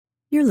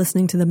You're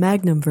listening to the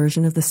Magnum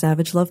version of the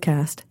Savage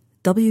Lovecast.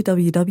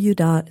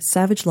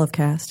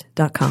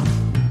 www.savagelovecast.com.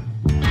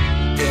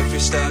 If you're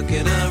stuck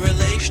in a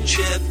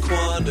relationship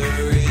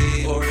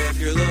quandary, or if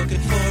you're looking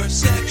for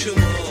sexual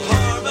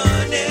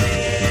harmony,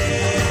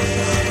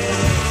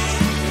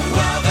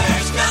 well,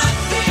 there's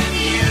nothing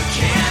you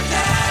can't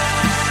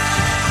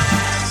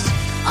ask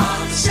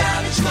on the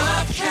Savage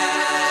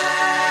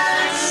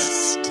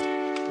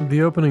Lovecast.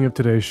 The opening of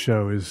today's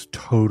show is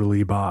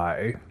totally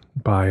bi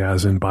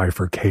as in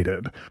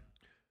bifurcated.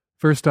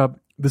 First up,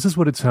 this is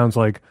what it sounds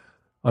like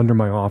under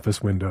my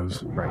office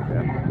windows right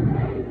now.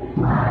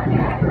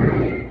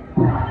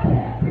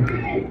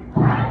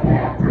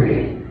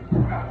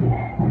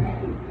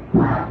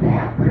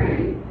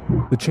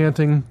 The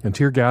chanting and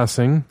tear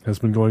gassing has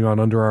been going on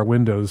under our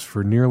windows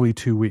for nearly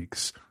 2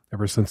 weeks,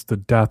 ever since the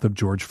death of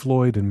George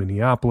Floyd in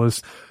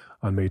Minneapolis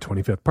on May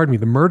 25th. Pardon me,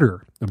 the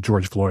murder of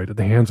George Floyd at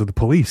the hands of the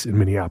police in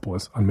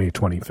Minneapolis on May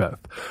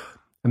 25th.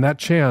 And that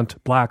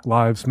chant, Black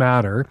Lives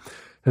Matter,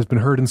 has been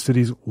heard in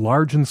cities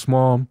large and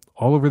small,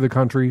 all over the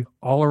country,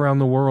 all around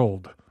the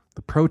world.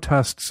 The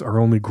protests are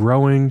only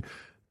growing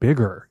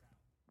bigger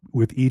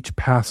with each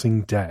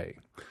passing day.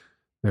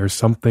 There's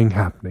something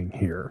happening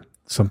here,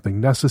 something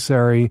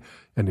necessary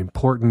and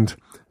important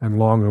and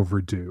long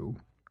overdue.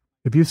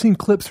 If you've seen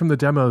clips from the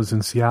demos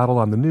in Seattle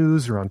on the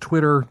news or on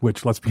Twitter,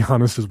 which, let's be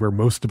honest, is where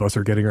most of us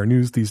are getting our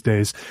news these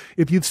days,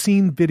 if you've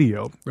seen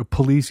video of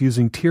police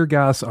using tear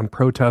gas on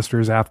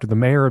protesters after the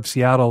mayor of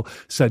Seattle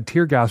said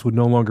tear gas would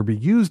no longer be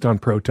used on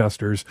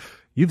protesters,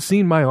 you've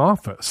seen my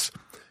office.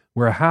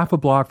 We're a half a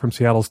block from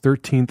Seattle's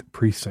 13th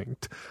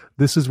precinct.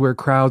 This is where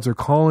crowds are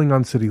calling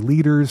on city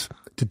leaders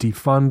to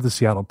defund the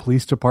Seattle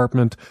Police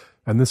Department.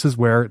 And this is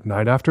where,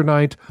 night after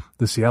night,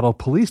 the Seattle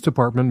Police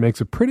Department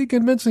makes a pretty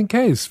convincing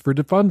case for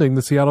defunding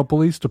the Seattle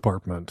Police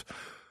Department.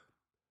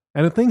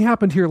 And a thing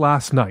happened here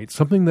last night,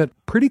 something that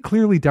pretty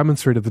clearly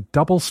demonstrated the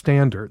double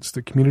standards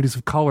that communities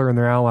of color and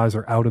their allies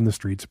are out in the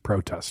streets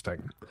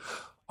protesting.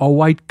 A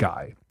white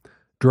guy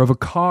drove a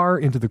car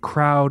into the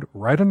crowd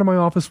right under my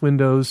office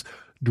windows,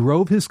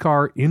 drove his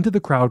car into the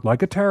crowd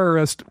like a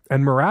terrorist,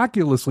 and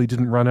miraculously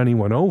didn't run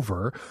anyone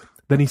over.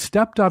 Then he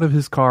stepped out of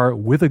his car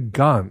with a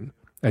gun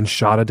and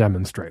shot a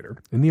demonstrator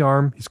in the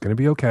arm. He's going to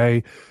be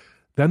okay.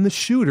 Then the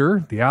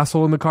shooter, the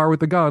asshole in the car with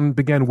the gun,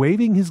 began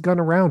waving his gun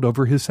around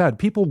over his head.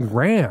 People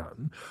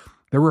ran.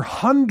 There were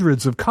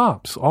hundreds of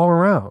cops all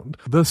around.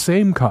 The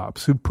same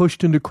cops who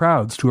pushed into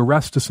crowds to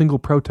arrest a single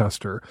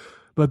protester,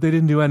 but they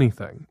didn't do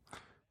anything.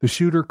 The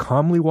shooter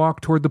calmly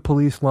walked toward the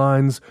police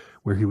lines,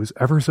 where he was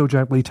ever so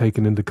gently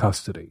taken into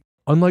custody.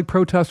 Unlike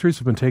protesters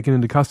who've been taken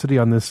into custody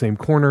on this same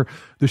corner,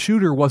 the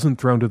shooter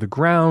wasn't thrown to the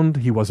ground.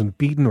 He wasn't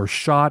beaten or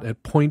shot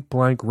at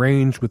point-blank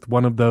range with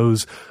one of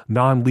those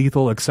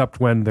non-lethal, except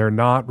when they're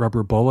not,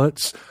 rubber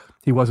bullets.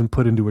 He wasn't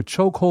put into a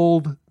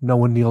chokehold. No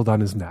one kneeled on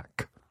his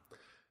neck.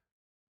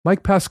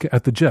 Mike Pesca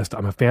at The Gist.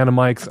 I'm a fan of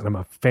Mike's, and I'm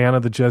a fan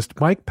of The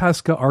Gist. Mike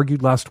Pesca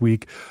argued last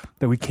week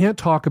that we can't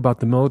talk about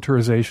the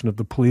militarization of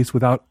the police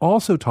without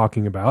also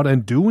talking about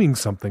and doing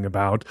something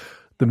about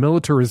the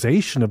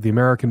militarization of the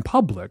American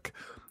public.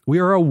 We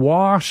are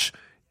awash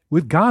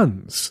with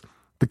guns.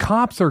 The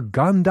cops are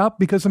gunned up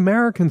because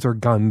Americans are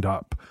gunned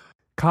up.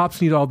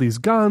 Cops need all these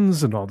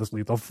guns and all this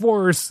lethal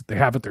force they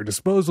have at their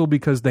disposal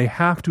because they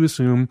have to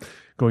assume,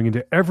 going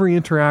into every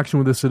interaction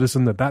with a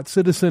citizen, that that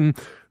citizen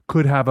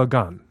could have a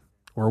gun,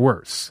 or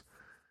worse.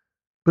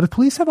 But if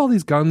police have all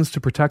these guns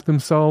to protect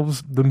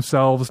themselves,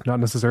 not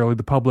necessarily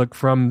the public,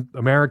 from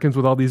Americans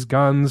with all these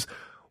guns,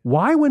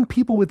 why, when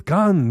people with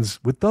guns,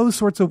 with those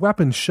sorts of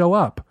weapons, show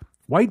up,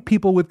 white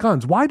people with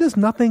guns, why does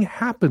nothing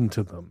happen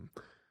to them?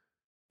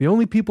 The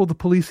only people the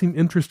police seem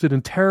interested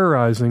in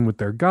terrorizing with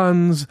their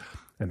guns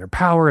and their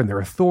power and their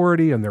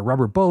authority and their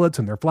rubber bullets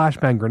and their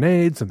flashbang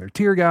grenades and their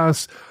tear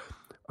gas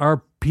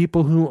are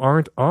people who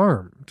aren't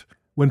armed.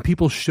 When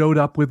people showed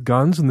up with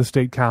guns in the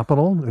state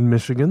capitol in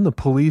Michigan, the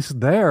police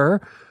there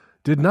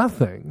did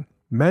nothing.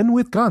 Men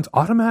with guns,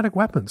 automatic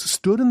weapons,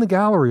 stood in the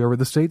gallery over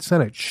the state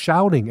Senate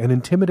shouting and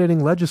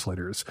intimidating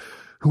legislators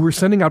who were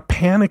sending out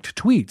panicked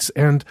tweets,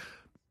 and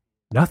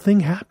nothing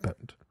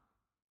happened.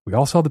 We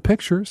all saw the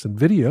pictures and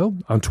video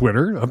on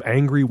Twitter of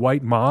angry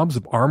white mobs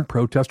of armed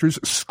protesters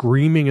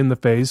screaming in the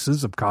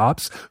faces of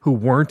cops who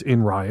weren't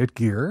in riot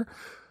gear.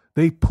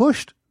 They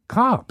pushed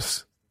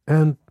cops,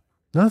 and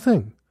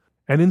nothing.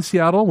 And in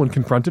Seattle, when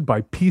confronted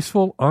by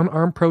peaceful,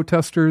 unarmed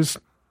protesters,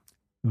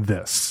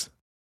 this.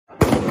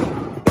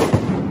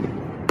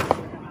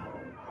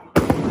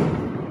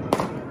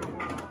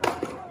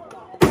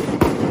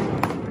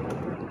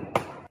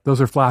 Those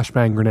are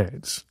flashbang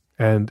grenades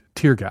and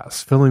tear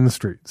gas filling the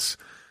streets.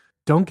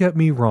 Don't get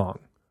me wrong.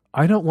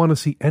 I don't want to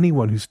see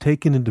anyone who's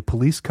taken into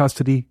police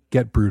custody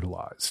get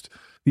brutalized.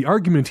 The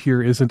argument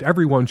here isn't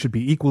everyone should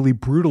be equally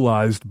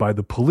brutalized by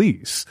the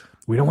police.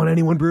 We don't want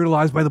anyone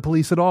brutalized by the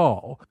police at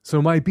all.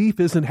 So my beef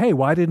isn't, hey,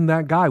 why didn't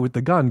that guy with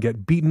the gun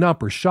get beaten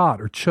up or shot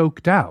or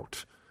choked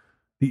out?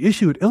 The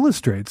issue it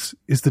illustrates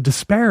is the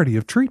disparity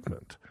of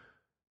treatment.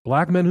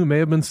 Black men who may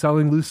have been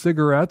selling loose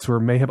cigarettes or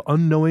may have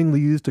unknowingly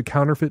used a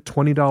counterfeit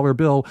 $20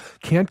 bill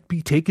can't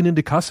be taken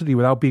into custody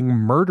without being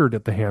murdered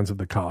at the hands of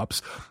the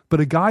cops. But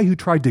a guy who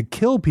tried to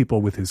kill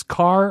people with his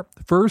car,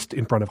 first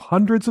in front of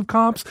hundreds of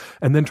cops,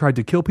 and then tried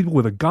to kill people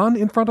with a gun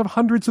in front of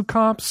hundreds of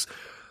cops,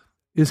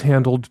 is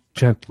handled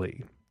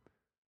gently.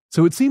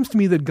 So it seems to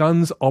me that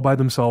guns all by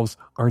themselves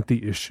aren't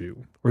the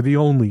issue or the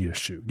only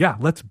issue. Yeah,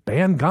 let's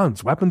ban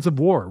guns, weapons of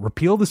war,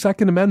 repeal the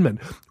Second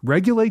Amendment,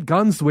 regulate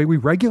guns the way we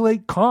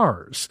regulate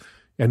cars,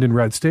 and in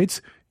red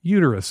states,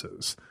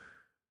 uteruses.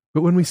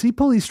 But when we see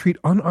police treat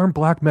unarmed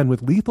black men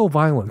with lethal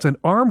violence and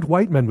armed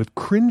white men with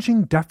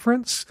cringing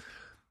deference,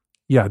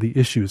 yeah, the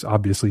issue is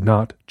obviously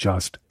not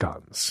just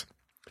guns.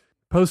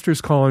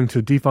 Posters calling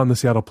to defund the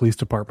Seattle Police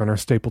Department are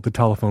stapled to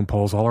telephone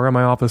poles all around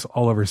my office,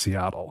 all over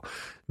Seattle.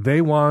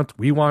 They want,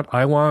 we want,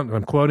 I want,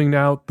 I'm quoting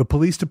now, the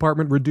police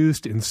department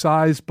reduced in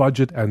size,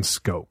 budget, and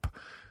scope.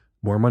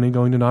 More money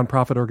going to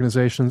nonprofit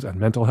organizations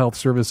and mental health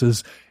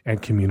services and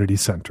community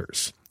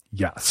centers.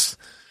 Yes.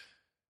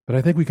 But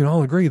I think we can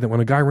all agree that when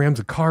a guy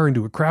rams a car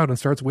into a crowd and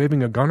starts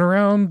waving a gun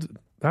around,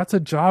 that's a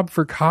job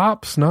for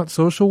cops, not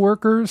social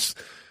workers.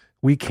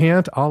 We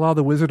can't, a la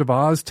the Wizard of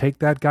Oz, take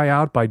that guy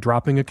out by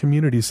dropping a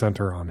community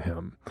center on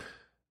him.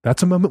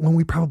 That's a moment when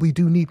we probably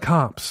do need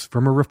cops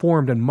from a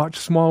reformed and much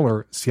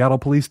smaller Seattle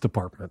Police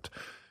Department.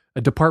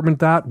 A department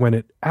that, when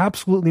it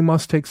absolutely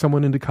must take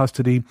someone into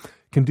custody,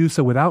 can do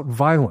so without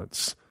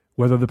violence,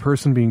 whether the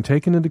person being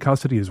taken into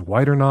custody is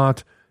white or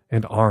not,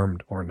 and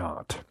armed or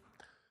not.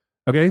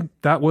 Okay,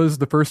 that was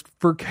the first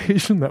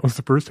furcation. That was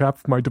the first half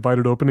of my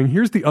divided opening.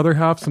 Here's the other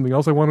half, something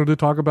else I wanted to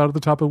talk about at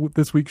the top of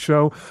this week's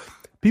show.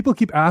 People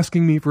keep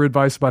asking me for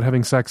advice about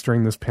having sex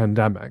during this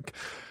pandemic.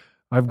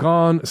 I've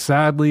gone,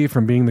 sadly,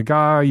 from being the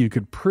guy you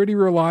could pretty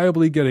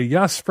reliably get a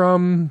yes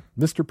from,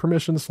 Mr.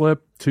 Permission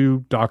Slip,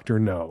 to Dr.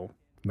 No.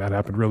 That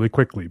happened really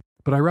quickly.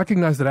 But I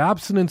recognize that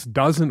abstinence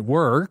doesn't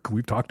work.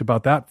 We've talked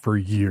about that for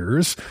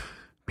years.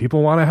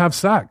 People want to have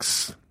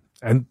sex.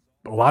 And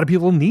a lot of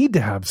people need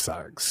to have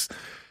sex.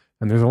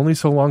 And there's only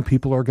so long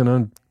people are going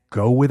to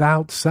go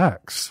without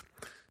sex.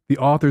 The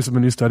authors of a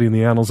new study in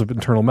the Annals of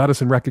Internal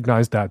Medicine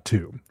recognized that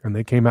too, and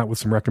they came out with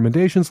some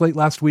recommendations late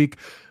last week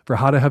for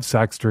how to have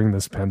sex during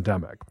this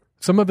pandemic.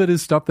 Some of it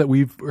is stuff that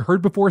we've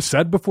heard before,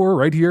 said before,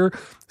 right here.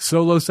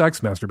 Solo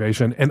sex,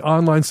 masturbation, and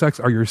online sex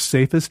are your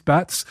safest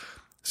bets.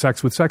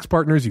 Sex with sex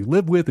partners you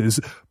live with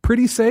is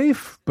pretty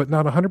safe, but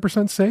not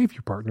 100% safe.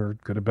 Your partner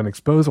could have been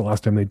exposed the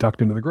last time they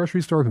ducked into the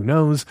grocery store, who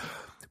knows?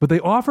 But they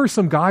offer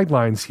some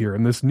guidelines here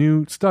in this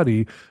new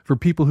study for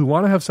people who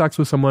want to have sex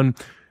with someone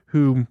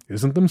who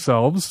isn't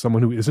themselves,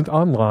 someone who isn't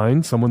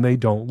online, someone they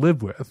don't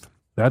live with.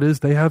 That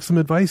is, they have some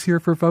advice here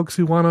for folks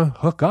who want to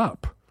hook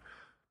up.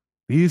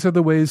 These are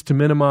the ways to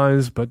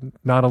minimize but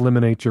not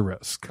eliminate your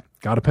risk.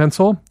 Got a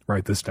pencil?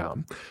 Write this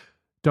down.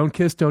 Don't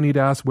kiss, don't eat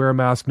ass, wear a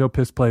mask, no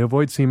piss play,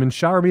 avoid semen,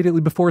 shower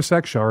immediately before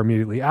sex, shower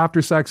immediately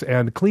after sex,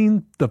 and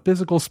clean the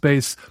physical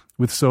space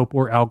with soap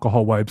or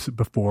alcohol wipes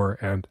before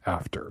and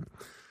after.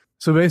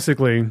 So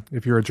basically,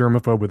 if you're a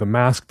germaphobe with a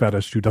mask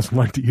fetish who doesn't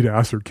like to eat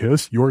ass or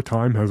kiss, your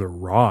time has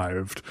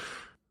arrived.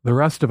 The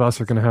rest of us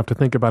are going to have to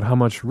think about how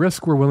much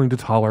risk we're willing to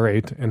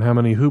tolerate and how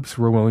many hoops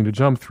we're willing to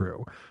jump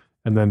through,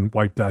 and then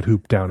wipe that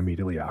hoop down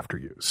immediately after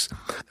use.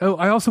 Oh,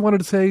 I also wanted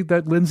to say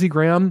that Lindsey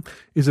Graham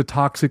is a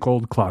toxic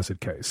old closet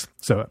case.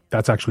 So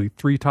that's actually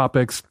 3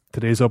 topics.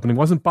 Today's opening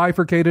wasn't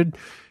bifurcated.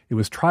 It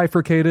was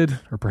trifurcated,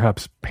 or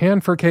perhaps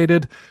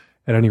panfurcated.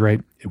 At any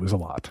rate, it was a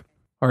lot.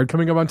 All right,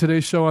 coming up on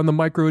today's show on the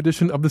micro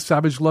edition of the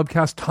Savage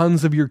Lovecast,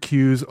 tons of your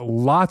Q's,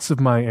 lots of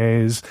my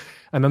A's,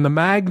 and on the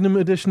magnum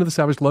edition of the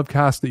Savage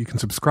Lovecast that you can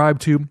subscribe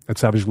to at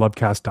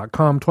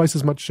savagelovecast.com, twice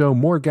as much show,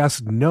 more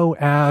guests, no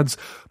ads.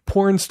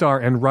 Porn star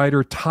and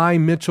writer Ty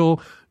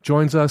Mitchell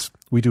joins us.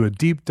 We do a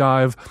deep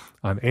dive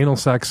on anal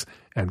sex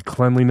and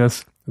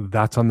cleanliness.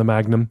 That's on the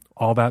magnum.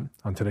 All that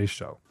on today's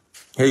show.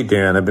 Hey,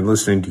 Dan, I've been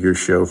listening to your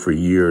show for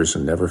years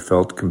and never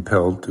felt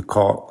compelled to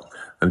call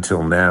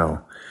until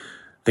now.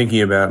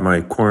 Thinking about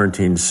my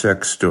quarantine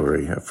sex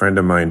story, a friend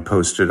of mine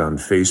posted on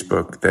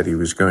Facebook that he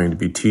was going to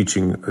be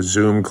teaching a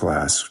Zoom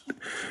class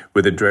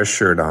with a dress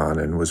shirt on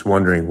and was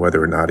wondering whether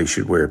or not he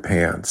should wear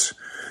pants.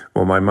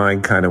 Well, my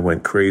mind kind of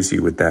went crazy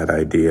with that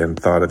idea and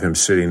thought of him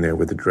sitting there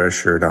with a dress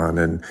shirt on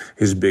and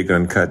his big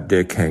uncut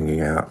dick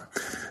hanging out.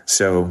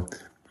 So,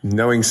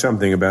 knowing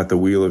something about the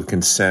wheel of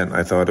consent,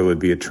 I thought it would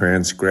be a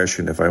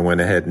transgression if I went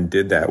ahead and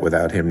did that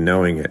without him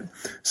knowing it.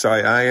 So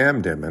I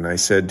IM'd him and I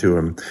said to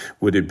him,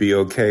 would it be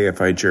okay if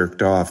I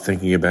jerked off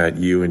thinking about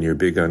you and your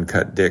big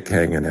uncut dick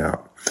hanging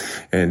out?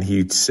 And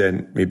he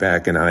sent me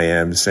back an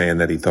IM saying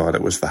that he thought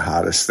it was the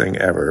hottest thing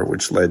ever,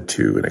 which led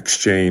to an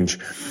exchange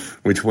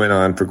which went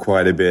on for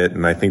quite a bit,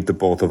 and I think the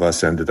both of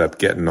us ended up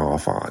getting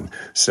off on.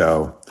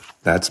 So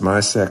that's my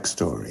sex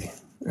story,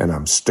 and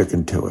I'm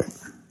sticking to it.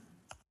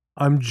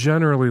 I'm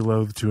generally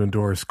loath to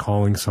endorse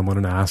calling someone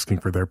and asking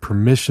for their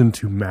permission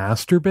to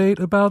masturbate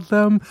about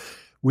them,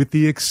 with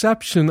the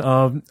exception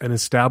of an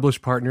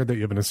established partner that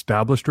you have an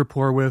established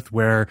rapport with,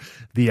 where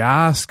the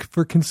ask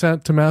for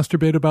consent to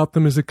masturbate about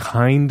them is a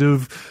kind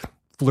of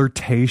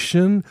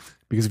flirtation.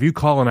 Because if you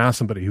call and ask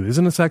somebody who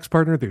isn't a sex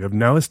partner, that you have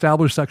no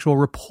established sexual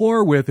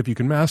rapport with, if you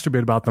can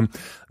masturbate about them,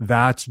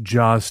 that's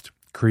just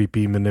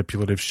creepy,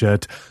 manipulative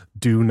shit.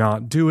 Do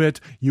not do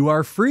it. You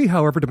are free,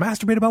 however, to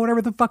masturbate about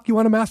whatever the fuck you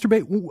want to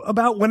masturbate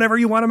about whenever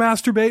you want to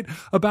masturbate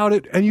about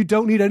it. And you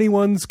don't need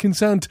anyone's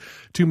consent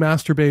to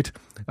masturbate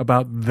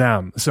about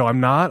them. So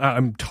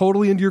I'm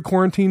totally into your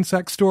quarantine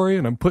sex story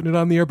and I'm putting it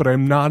on the air, but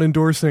I'm not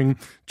endorsing,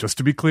 just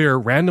to be clear,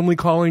 randomly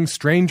calling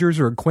strangers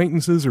or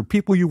acquaintances or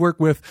people you work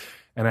with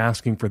and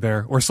asking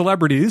for or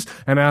celebrities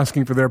and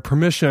asking for their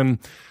permission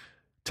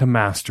to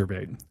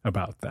masturbate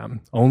about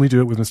them. Only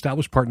do it with an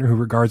established partner who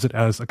regards it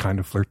as a kind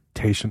of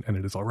flirtation, and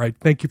it is all right.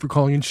 Thank you for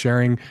calling and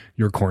sharing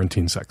your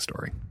quarantine sex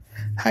story.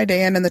 Hi,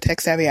 Dan and the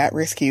tech-savvy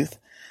at-risk youth.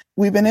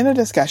 We've been in a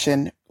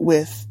discussion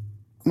with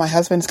my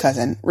husband's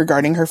cousin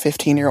regarding her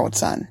 15-year-old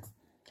son.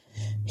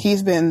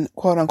 He's been,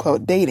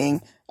 quote-unquote,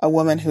 dating a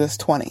woman who is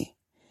 20.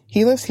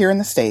 He lives here in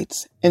the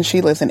States, and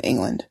she lives in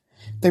England.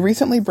 They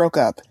recently broke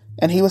up,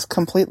 and he was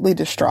completely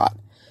distraught.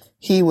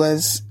 He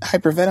was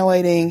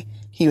hyperventilating.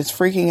 He was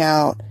freaking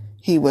out.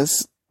 He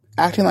was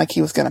acting like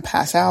he was going to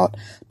pass out,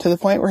 to the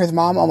point where his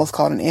mom almost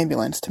called an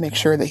ambulance to make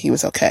sure that he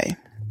was okay.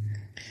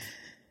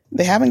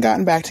 They haven't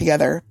gotten back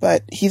together,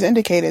 but he's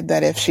indicated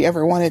that if she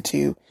ever wanted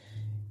to,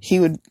 he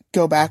would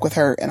go back with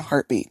her in a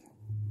heartbeat.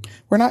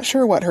 We're not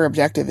sure what her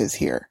objective is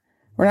here.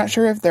 We're not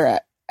sure if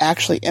they're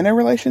actually in a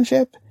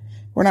relationship.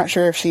 We're not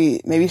sure if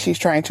maybe she's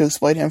trying to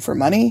exploit him for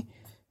money.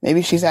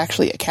 Maybe she's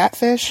actually a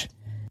catfish.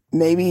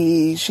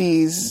 Maybe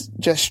she's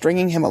just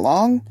stringing him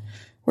along.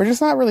 We're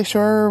just not really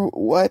sure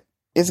what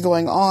is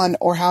going on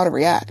or how to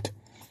react.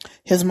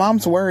 His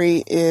mom's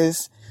worry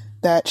is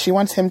that she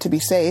wants him to be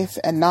safe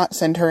and not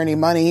send her any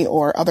money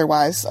or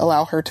otherwise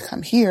allow her to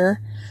come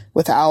here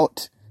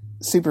without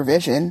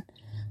supervision,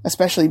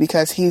 especially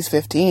because he's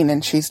 15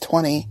 and she's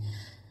 20.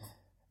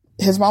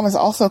 His mom is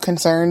also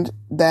concerned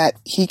that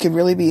he could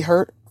really be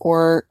hurt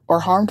or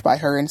harmed by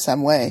her in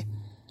some way.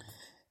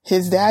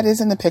 His dad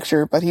is in the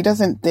picture, but he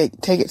doesn't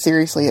take it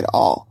seriously at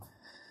all.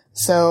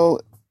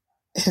 So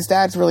his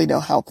dad's really no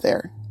help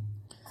there.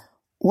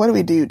 What do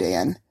we do,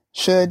 Dan?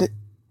 Should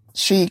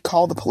she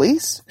call the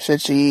police?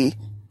 Should she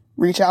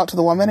reach out to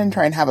the woman and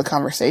try and have a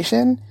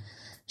conversation?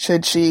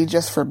 Should she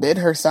just forbid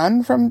her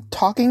son from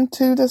talking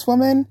to this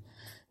woman,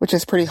 which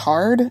is pretty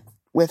hard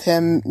with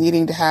him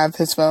needing to have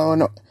his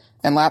phone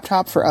and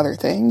laptop for other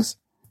things?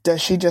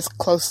 Does she just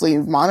closely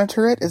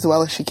monitor it as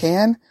well as she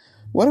can?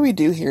 What do we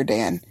do here,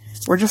 Dan?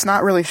 We're just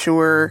not really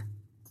sure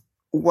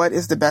what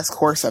is the best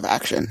course of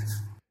action.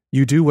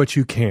 You do what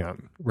you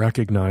can,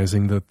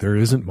 recognizing that there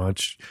isn't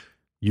much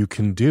you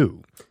can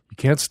do. You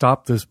can't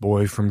stop this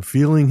boy from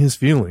feeling his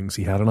feelings.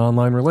 He had an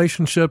online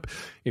relationship.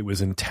 It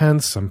was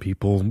intense. Some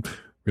people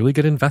really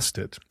get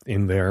invested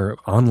in their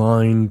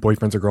online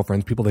boyfriends or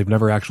girlfriends, people they've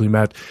never actually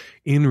met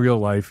in real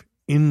life,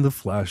 in the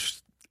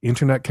flesh.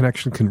 Internet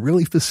connection can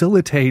really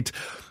facilitate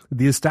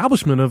the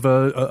establishment of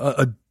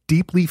a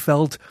deeply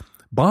felt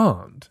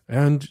bond.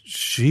 And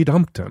she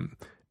dumped him.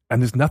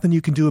 And there's nothing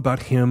you can do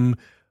about him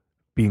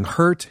being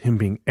hurt, him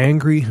being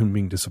angry, him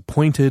being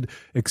disappointed,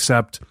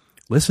 except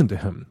listen to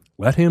him.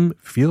 Let him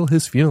feel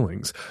his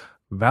feelings.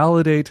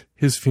 Validate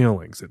his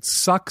feelings. It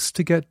sucks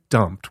to get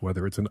dumped,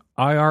 whether it's an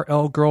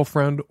IRL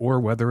girlfriend or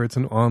whether it's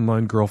an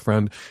online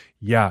girlfriend.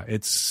 Yeah,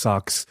 it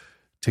sucks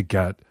to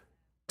get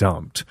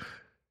dumped.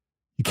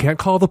 You can't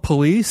call the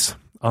police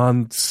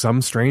on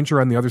some stranger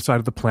on the other side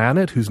of the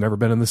planet who's never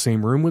been in the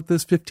same room with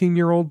this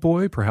 15-year-old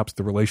boy. Perhaps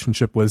the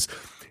relationship was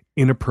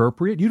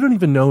inappropriate. You don't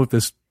even know if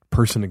this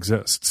person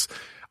exists.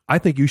 I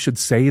think you should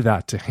say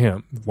that to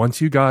him.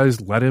 Once you guys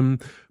let him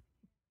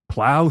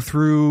plow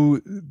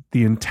through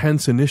the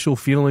intense initial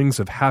feelings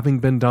of having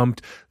been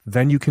dumped,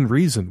 then you can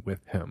reason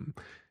with him.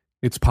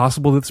 It's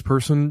possible that this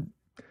person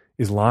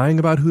is lying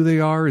about who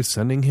they are, is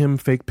sending him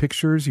fake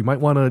pictures. You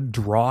might want to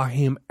draw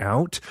him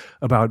out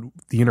about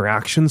the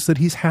interactions that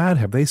he's had.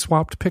 Have they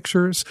swapped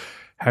pictures?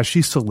 Has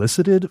she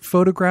solicited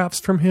photographs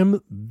from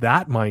him?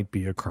 That might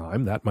be a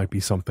crime. That might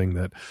be something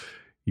that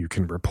you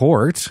can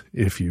report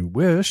if you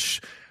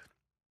wish.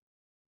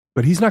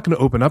 But he's not going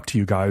to open up to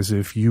you guys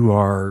if you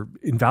are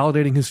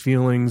invalidating his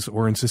feelings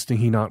or insisting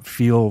he not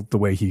feel the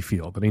way he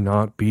feel, that he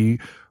not be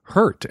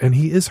hurt. And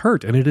he is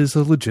hurt, and it is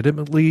a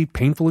legitimately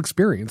painful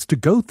experience to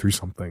go through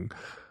something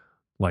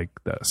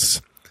like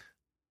this.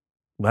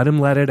 Let him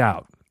let it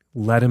out.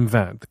 Let him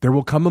vent. There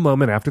will come a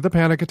moment after the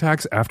panic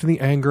attacks, after the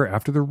anger,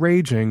 after the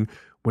raging,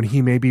 when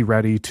he may be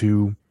ready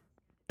to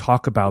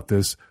talk about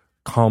this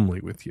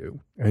calmly with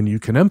you. And you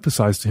can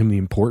emphasize to him the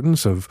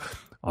importance of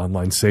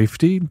online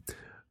safety,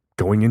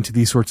 going into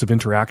these sorts of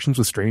interactions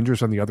with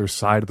strangers on the other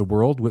side of the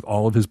world with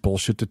all of his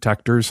bullshit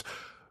detectors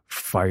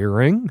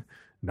firing,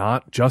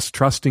 not just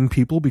trusting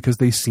people because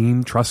they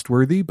seem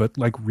trustworthy, but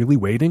like really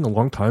waiting a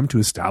long time to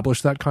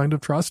establish that kind of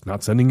trust,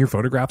 not sending your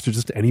photographs to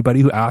just anybody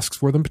who asks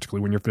for them,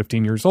 particularly when you're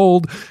 15 years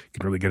old. You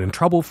can really get in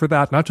trouble for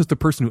that. Not just the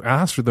person who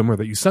asked for them or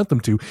that you sent them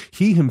to,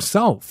 he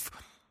himself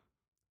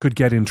could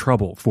get in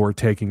trouble for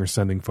taking or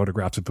sending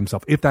photographs of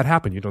himself. If that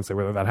happened, you don't say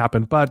whether that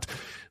happened, but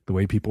the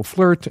way people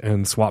flirt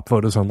and swap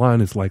photos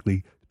online is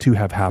likely to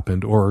have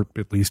happened, or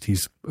at least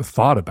he's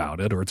thought about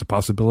it, or it's a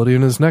possibility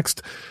in his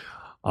next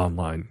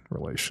online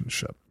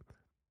relationship.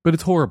 But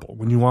it's horrible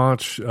when you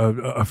watch a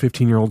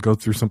 15-year-old go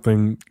through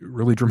something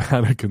really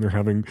dramatic and they're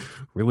having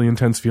really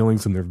intense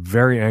feelings and they're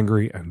very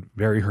angry and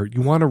very hurt.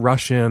 You want to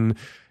rush in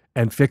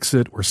and fix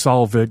it or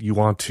solve it. You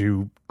want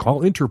to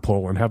call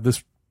Interpol and have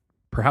this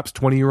perhaps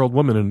 20-year-old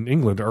woman in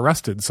England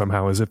arrested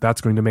somehow, as if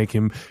that's going to make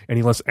him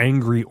any less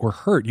angry or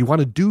hurt. You want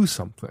to do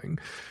something.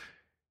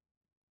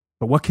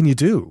 But what can you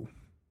do?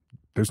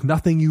 There's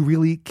nothing you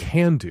really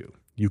can do.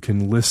 You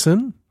can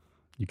listen.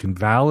 You can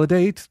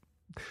validate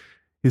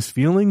his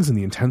feelings and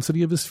the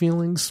intensity of his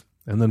feelings,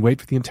 and then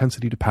wait for the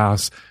intensity to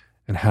pass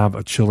and have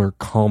a chiller,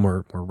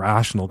 calmer, more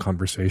rational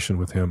conversation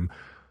with him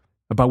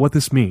about what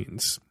this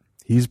means.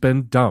 He's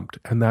been dumped,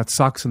 and that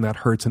sucks and that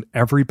hurts, and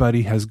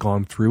everybody has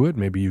gone through it.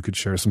 Maybe you could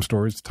share some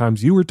stories of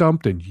times you were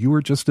dumped and you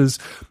were just as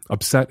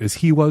upset as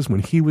he was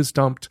when he was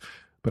dumped,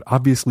 but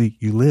obviously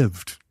you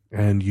lived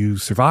and you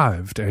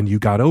survived and you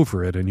got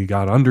over it and you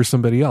got under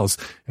somebody else,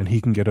 and he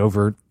can get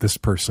over this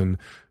person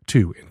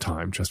too in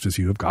time, just as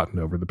you have gotten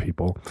over the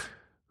people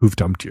who've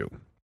dumped you.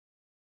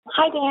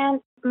 Hi,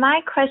 Dan.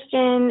 My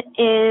question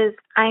is,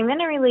 I'm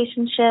in a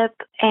relationship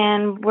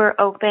and we're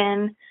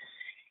open,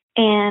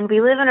 and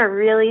we live in a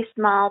really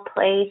small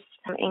place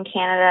in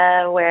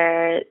Canada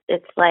where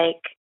it's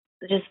like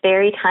just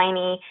very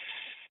tiny,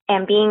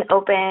 and being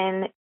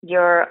open,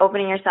 you're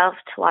opening yourself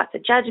to lots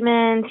of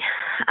judgment,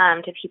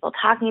 to people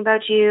talking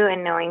about you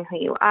and knowing who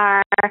you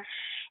are.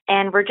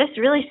 And we're just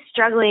really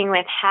struggling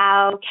with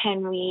how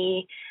can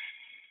we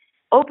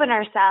open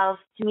ourselves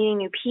to meeting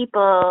new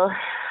people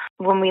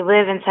when we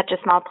live in such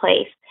a small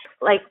place.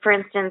 Like, for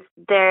instance,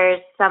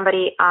 there's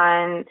somebody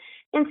on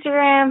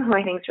Instagram who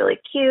I think is really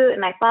cute,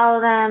 and I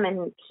follow them,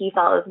 and he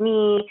follows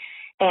me,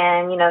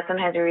 and, you know,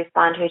 sometimes we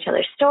respond to each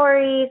other's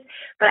stories,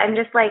 but I'm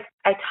just like,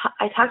 I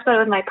talked about it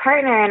with my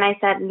partner, and I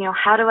said, you know,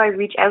 how do I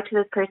reach out to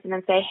this person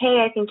and say,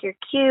 hey, I think you're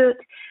cute,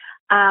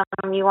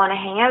 you want to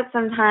hang out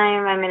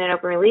sometime, I'm in an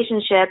open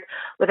relationship,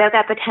 without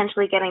that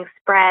potentially getting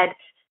spread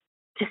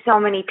to so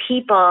many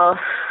people,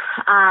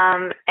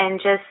 and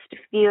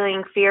just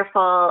feeling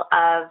fearful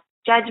of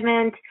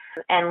judgment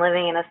and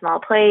living in a small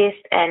place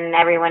and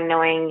everyone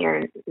knowing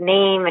your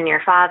name and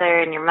your father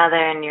and your mother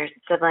and your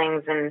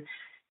siblings. And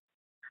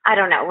I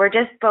don't know, we're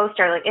just both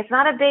struggling. It's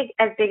not as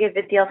big of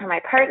a deal for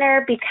my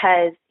partner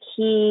because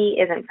he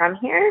isn't from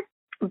here,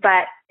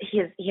 but he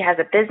has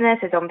a business,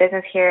 his own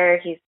business here.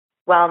 He's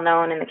well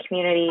known in the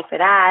community for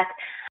that.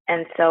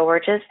 And so we're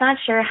just not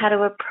sure how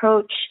to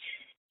approach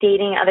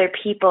dating other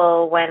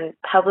people when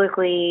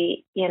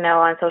publicly, you know,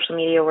 on social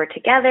media we're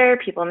together,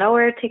 people know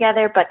we're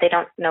together, but they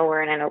don't know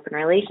we're in an open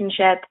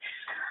relationship.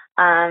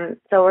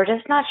 So we're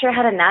just not sure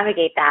how to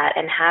navigate that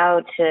and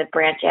how to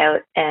branch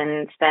out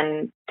and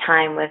spend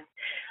time with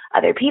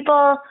other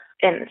people,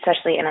 and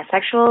especially in a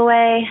sexual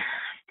way.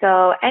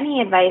 So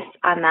any advice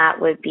on that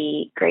would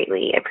be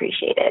greatly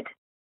appreciated.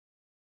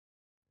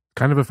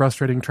 Kind of a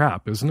frustrating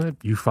trap, isn't it?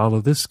 You follow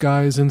this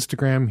guy's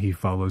Instagram, he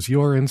follows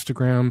your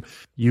Instagram,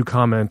 you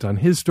comment on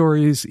his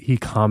stories, he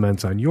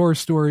comments on your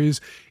stories.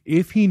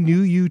 If he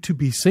knew you to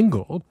be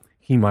single,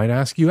 he might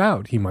ask you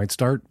out. He might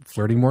start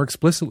flirting more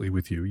explicitly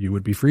with you. You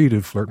would be free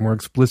to flirt more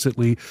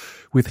explicitly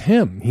with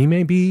him. He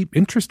may be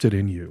interested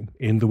in you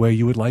in the way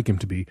you would like him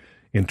to be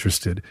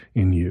interested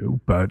in you,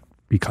 but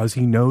because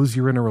he knows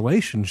you're in a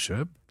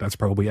relationship, that's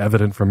probably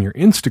evident from your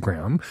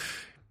Instagram,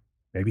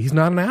 maybe he's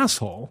not an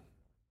asshole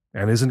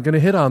and isn't going to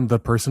hit on the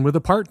person with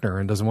a partner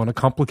and doesn't want to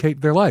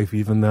complicate their life,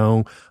 even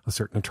though a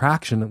certain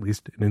attraction, at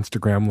least an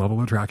Instagram level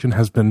attraction,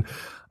 has been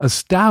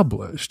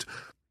established.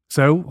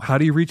 So how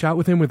do you reach out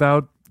with him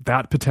without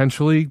that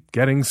potentially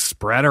getting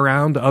spread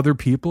around to other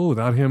people,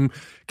 without him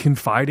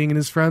confiding in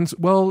his friends?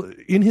 Well,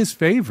 in his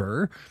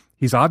favor,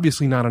 he's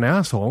obviously not an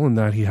asshole in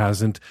that he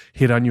hasn't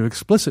hit on you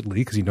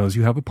explicitly because he knows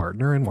you have a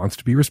partner and wants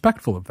to be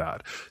respectful of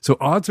that. So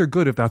odds are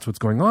good if that's what's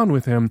going on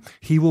with him,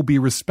 he will be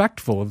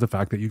respectful of the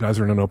fact that you guys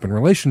are in an open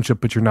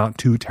relationship, but you're not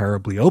too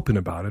terribly open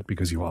about it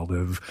because you all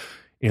live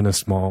in a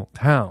small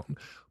town.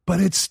 But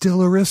it's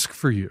still a risk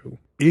for you.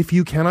 If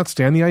you cannot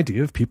stand the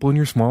idea of people in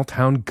your small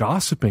town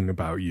gossiping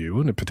about you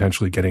and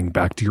potentially getting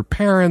back to your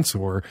parents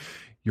or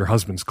your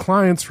husband's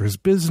clients for his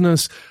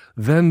business,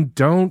 then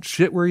don't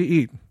shit where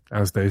you eat,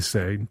 as they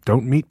say.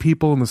 Don't meet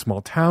people in the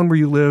small town where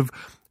you live.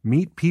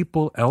 Meet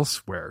people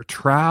elsewhere.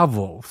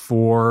 Travel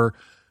for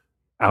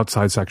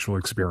outside sexual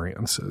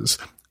experiences.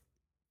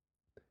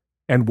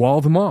 And wall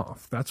them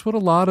off. That's what a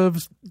lot of,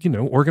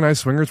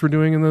 organized swingers were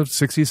doing in the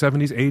 60s,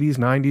 70s, 80s,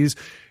 90s.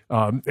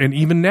 And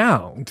even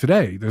now,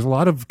 today, there's a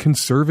lot of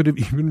conservative,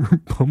 even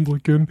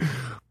Republican,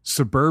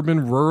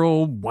 suburban,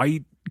 rural,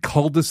 white,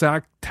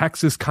 cul-de-sac,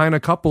 Texas kind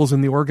of couples in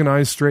the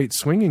organized straight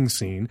swinging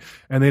scene,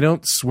 and they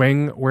don't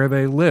swing where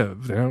they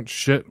live. They don't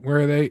shit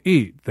where they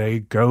eat. They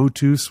go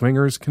to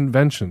swingers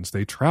conventions.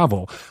 They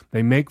travel.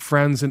 They make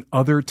friends in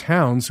other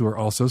towns who are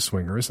also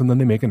swingers, and then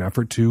they make an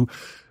effort to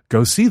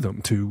go see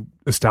them, to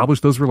establish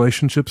those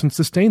relationships and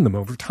sustain them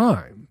over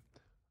time.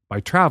 by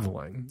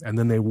traveling. And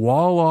then they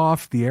wall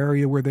off the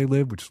area where they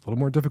live, which is a little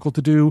more difficult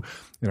to do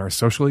in our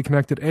socially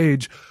connected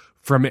age,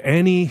 from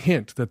any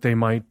hint that they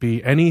might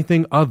be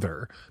anything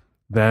other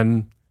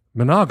than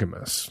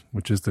monogamous,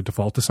 which is the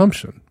default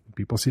assumption.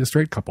 People see a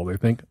straight couple, they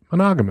think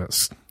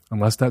monogamous,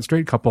 unless that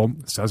straight couple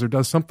says or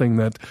does something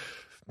that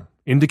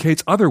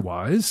indicates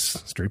otherwise.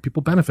 Straight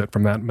people benefit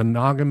from that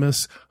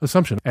monogamous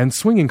assumption, and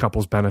swinging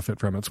couples benefit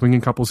from it.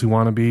 Swinging couples who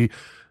want to be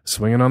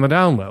swinging on the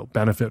down low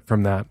benefit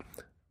from that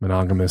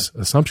monogamous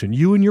assumption.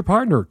 You and your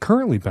partner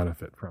currently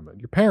benefit from it.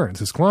 Your parents,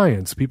 his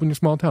clients, people in your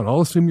small town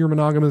all assume you're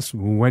monogamous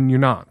when you're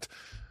not.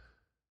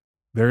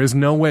 There is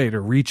no way to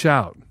reach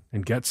out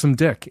and get some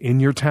dick in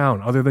your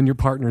town other than your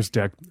partner's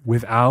dick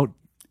without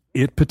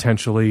it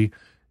potentially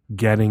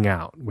getting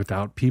out,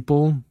 without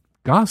people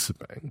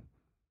gossiping.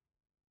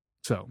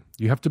 So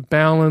you have to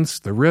balance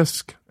the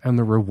risk and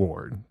the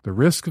reward. The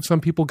risk of some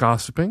people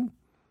gossiping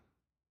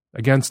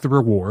against the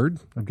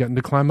reward of getting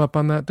to climb up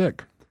on that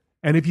dick.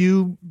 And if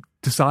you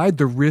decide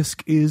the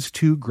risk is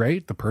too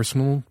great, the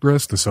personal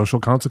risk, the social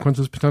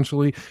consequences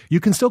potentially, you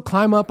can still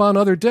climb up on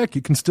other dick.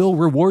 You can still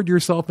reward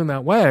yourself in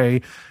that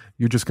way.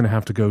 You're just going to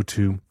have to go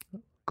to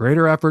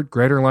greater effort,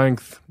 greater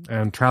length,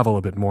 and travel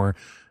a bit more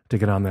to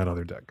get on that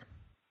other dick.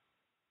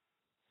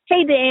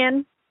 Hey,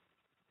 Dan.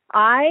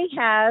 I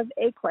have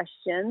a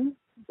question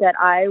that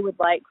I would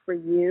like for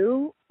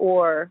you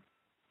or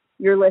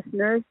your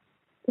listeners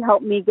to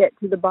help me get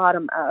to the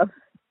bottom of.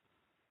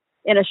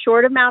 In a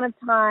short amount of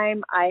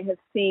time, I have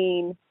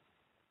seen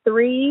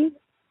 3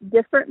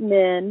 different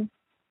men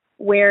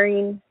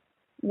wearing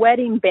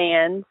wedding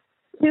bands,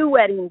 2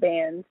 wedding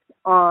bands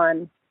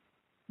on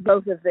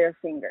both of their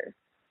fingers.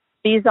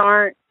 These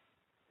aren't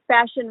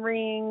fashion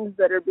rings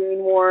that are being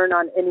worn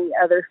on any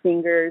other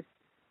fingers.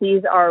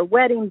 These are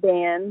wedding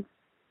bands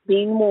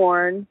being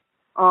worn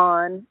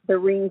on the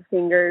ring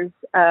fingers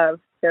of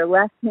their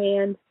left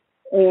hand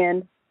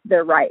and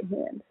their right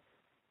hand.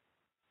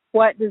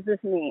 What does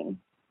this mean?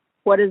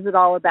 What is it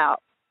all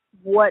about?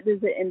 What does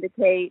it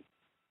indicate?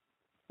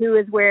 Who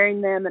is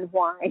wearing them and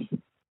why?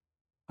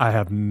 I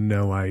have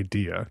no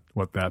idea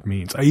what that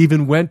means. I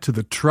even went to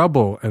the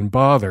trouble and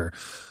bother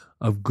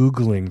of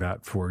Googling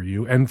that for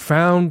you and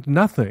found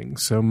nothing.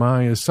 So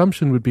my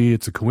assumption would be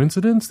it's a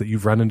coincidence that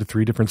you've run into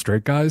 3 different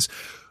straight guys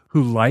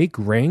who like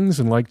rings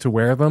and like to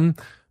wear them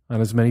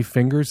on as many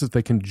fingers as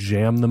they can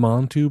jam them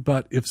onto.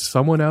 But if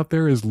someone out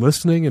there is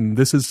listening and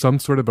this is some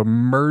sort of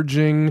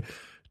emerging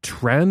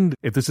trend,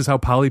 if this is how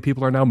poly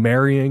people are now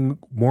marrying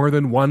more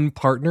than one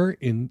partner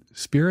in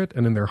spirit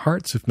and in their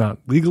hearts, if not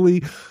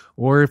legally,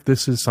 or if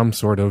this is some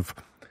sort of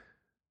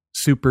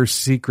super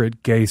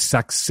secret gay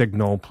sex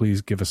signal,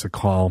 please give us a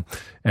call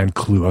and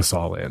clue us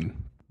all in.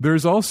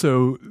 There's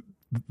also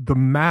the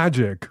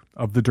magic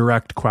of the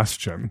direct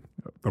question.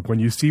 When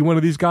you see one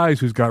of these guys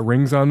who's got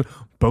rings on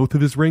both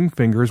of his ring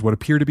fingers, what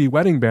appear to be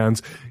wedding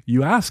bands,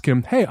 you ask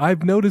him, hey,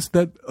 I've noticed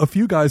that a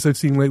few guys I've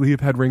seen lately have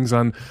had rings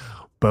on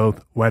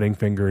both wedding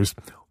fingers.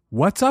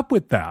 What's up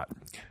with that?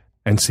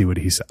 And see what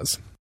he says.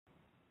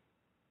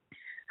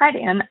 Hi,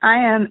 Dan. I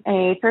am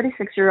a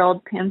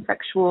 36-year-old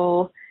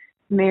pansexual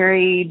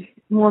married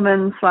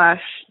woman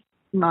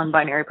 /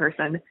 non-binary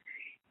person.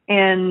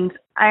 And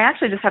I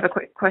actually just have a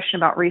quick question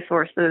about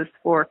resources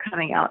for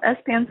coming out as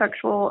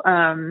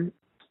pansexual.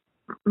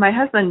 My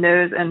husband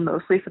knows and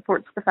mostly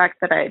supports the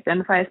fact that I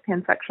identify as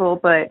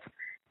pansexual, but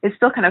is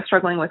still kind of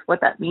struggling with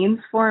what that means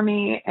for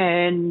me.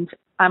 And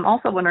I'm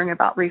also wondering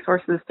about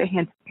resources to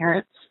hand to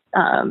parents.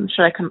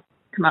 Should I come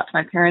out to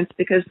my parents?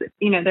 Because,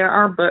 there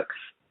are books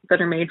that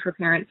are made for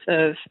parents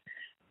of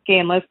gay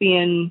and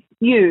lesbian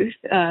youth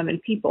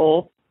and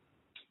people,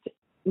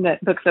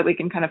 books that we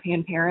can kind of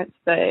hand parents.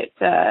 But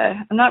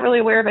I'm not really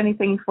aware of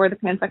anything for the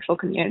pansexual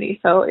community.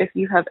 So if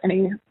you have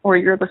any, or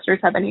your listeners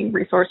have any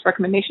resource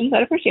recommendations,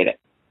 I'd appreciate it.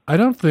 I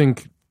don't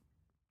think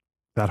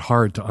that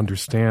hard to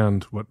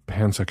understand what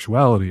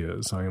pansexuality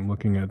is. I am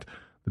looking at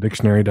the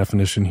dictionary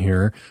definition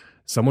here.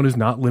 Someone who's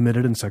not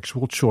limited in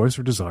sexual choice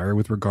or desire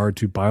with regard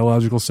to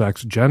biological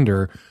sex,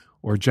 gender,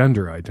 or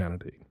gender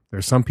identity.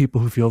 There's some people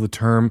who feel the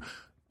term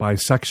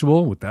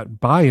bisexual, with that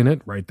bi in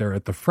it right there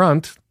at the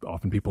front,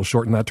 often people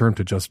shorten that term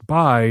to just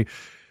bi,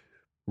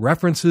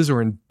 references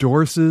or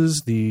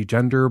endorses the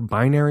gender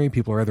binary.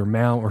 People are either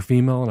male or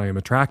female, and I am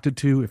attracted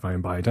to, if I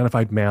am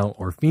bi-identified, male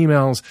or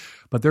females.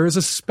 But there is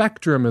a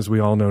spectrum, as we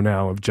all know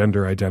now, of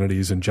gender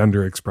identities and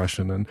gender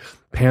expression, and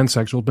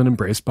pansexual has been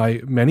embraced by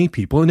many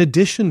people in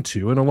addition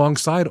to and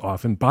alongside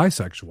often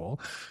bisexual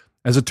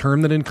as a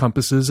term that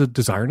encompasses a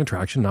desire and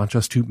attraction not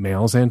just to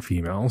males and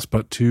females,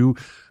 but to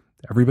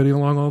everybody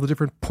along all the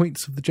different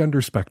points of the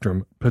gender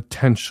spectrum,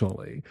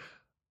 potentially.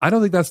 I don't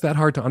think that's that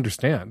hard to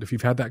understand. If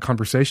you've had that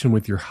conversation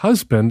with your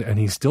husband and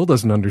he still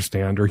doesn't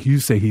understand, or you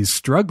say he's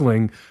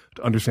struggling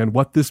to understand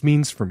what this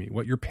means for me,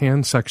 what your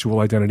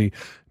pansexual identity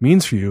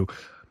means for you,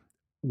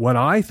 what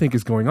I think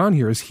is going on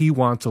here is he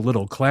wants a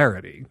little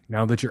clarity.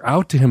 Now that you're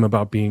out to him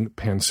about being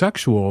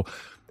pansexual,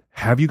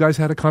 have you guys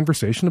had a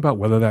conversation about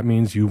whether that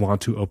means you want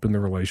to open the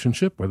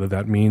relationship, whether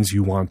that means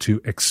you want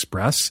to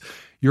express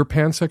your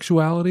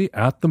pansexuality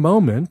at the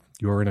moment.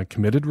 You're in a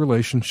committed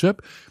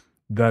relationship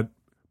that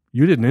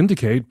you didn't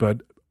indicate,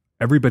 but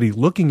everybody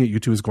looking at you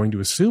two is going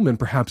to assume and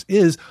perhaps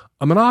is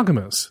a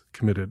monogamous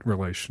committed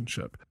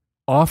relationship.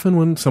 Often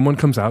when someone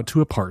comes out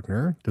to a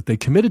partner that they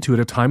committed to at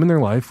a time in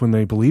their life when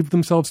they believed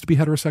themselves to be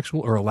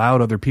heterosexual or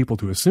allowed other people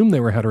to assume they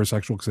were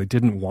heterosexual because they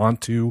didn't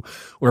want to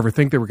or ever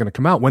think they were going to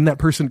come out, when that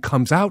person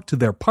comes out to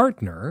their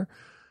partner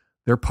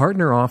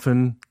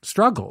often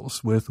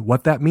struggles with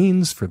what that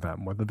means for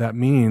them, whether that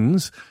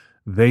means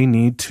they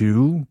need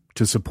to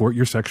support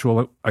your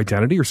sexual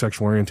identity or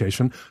sexual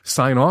orientation,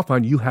 sign off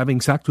on you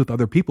having sex with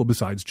other people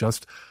besides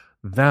just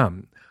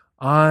them.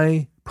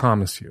 I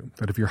promise you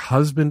that if your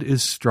husband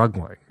is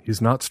struggling,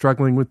 he's not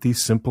struggling with the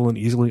simple and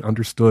easily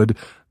understood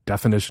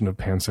definition of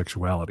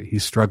pansexuality.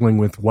 He's struggling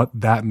with what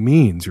that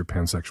means, your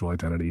pansexual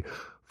identity,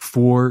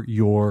 for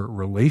your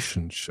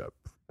relationship.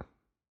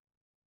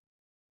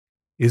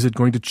 Is it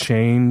going to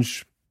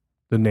change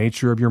the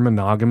nature of your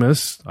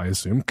monogamous, I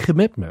assume,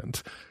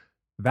 commitment?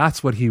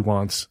 That's what he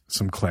wants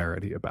some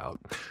clarity about.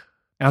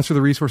 As for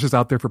the resources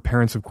out there for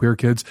parents of queer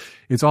kids,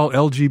 it's all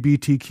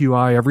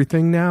LGBTQI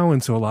everything now.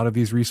 And so a lot of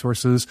these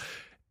resources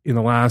in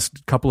the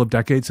last couple of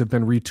decades have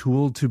been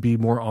retooled to be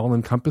more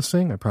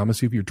all-encompassing. I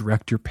promise you, if you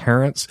direct your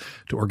parents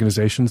to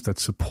organizations that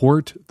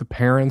support the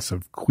parents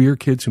of queer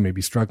kids who may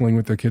be struggling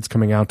with their kids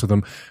coming out to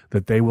them,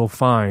 that they will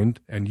find,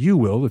 and you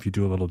will, if you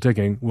do a little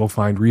digging, will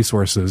find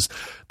resources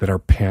that are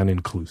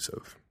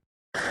pan-inclusive.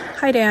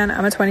 Hi, Dan.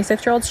 I'm a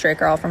 26-year-old straight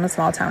girl from a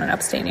small town in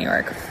upstate New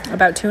York.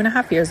 About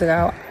 2.5 years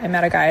ago, I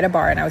met a guy at a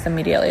bar and I was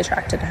immediately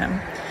attracted to him.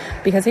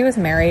 Because he was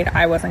married,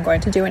 I wasn't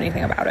going to do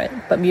anything about it,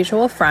 but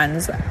mutual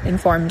friends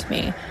informed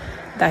me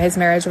that his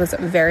marriage was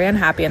very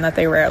unhappy and that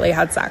they rarely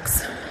had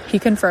sex. He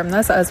confirmed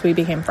this as we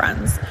became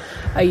friends.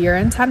 A year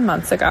and 10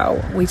 months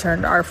ago, we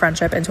turned our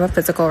friendship into a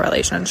physical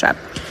relationship.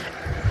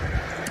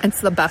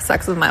 It's the best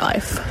sex of my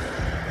life.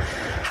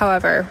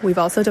 However, we've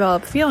also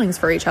developed feelings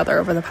for each other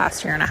over the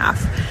past year and a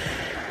half.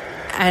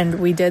 And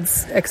we did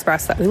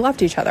express that we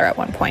loved each other at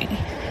one point.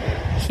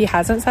 He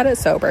hasn't said it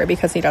sober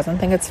because he doesn't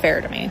think it's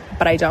fair to me,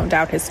 but I don't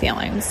doubt his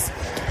feelings.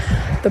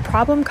 The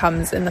problem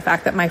comes in the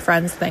fact that my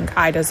friends think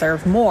I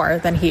deserve more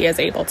than he is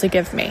able to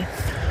give me.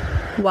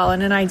 While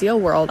in an ideal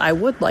world, I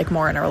would like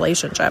more in a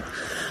relationship,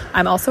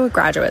 I'm also a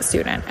graduate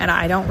student, and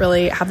I don't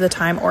really have the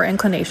time or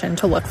inclination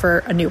to look for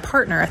a new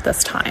partner at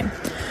this time.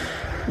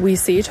 We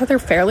see each other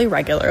fairly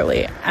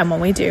regularly, and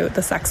when we do,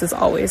 the sex is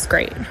always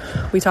great.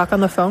 We talk on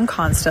the phone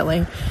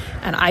constantly,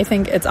 and I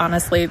think it's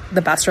honestly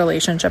the best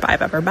relationship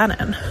I've ever been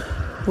in.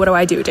 What do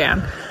I do,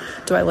 Dan?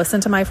 Do I listen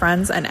to my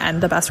friends and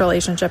end the best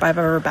relationship I've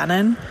ever been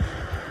in?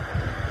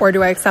 Or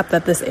do I accept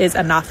that this is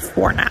enough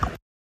for now?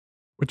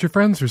 What your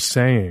friends are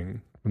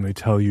saying when they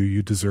tell you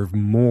you deserve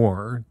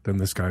more than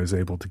this guy is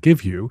able to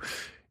give you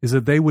is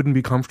that they wouldn't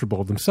be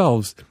comfortable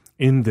themselves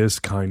in this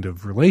kind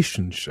of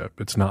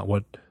relationship. It's not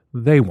what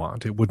they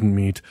want. It wouldn't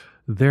meet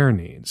their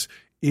needs.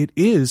 It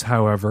is,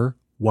 however,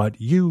 what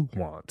you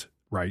want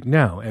right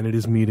now, and it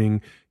is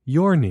meeting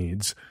your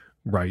needs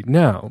right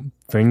now.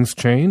 Things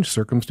change,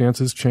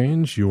 circumstances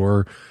change.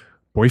 Your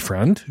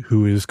boyfriend,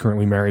 who is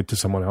currently married to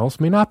someone else,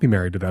 may not be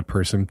married to that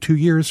person 2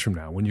 years from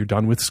now when you're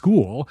done with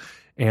school,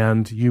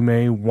 and you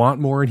may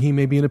want more, and he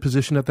may be in a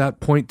position at that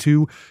point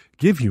to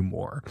give you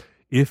more.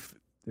 If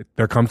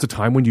there comes a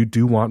time when you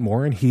do want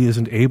more and he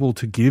isn't able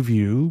to give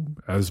you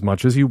as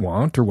much as you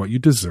want or what you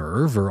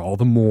deserve or all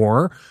the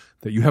more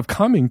that you have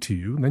coming to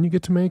you, then you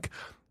get to make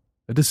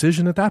a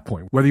decision at that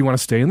point, whether you want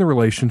to stay in the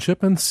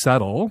relationship and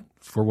settle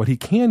for what he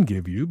can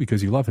give you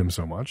because you love him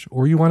so much,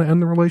 or you want to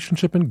end the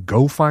relationship and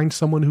go find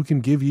someone who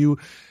can give you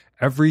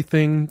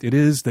everything it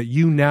is that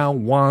you now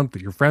want,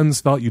 that your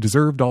friends felt you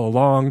deserved all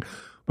along.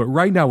 But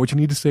right now, what you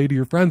need to say to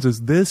your friends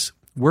is, this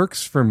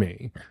works for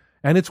me,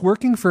 and it's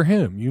working for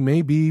him. You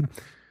may be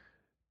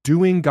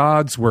doing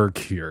God's work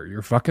here.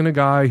 You're fucking a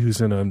guy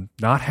who's in a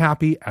not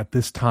happy at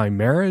this time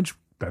marriage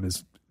that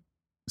is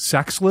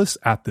sexless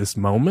at this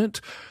moment.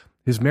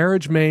 His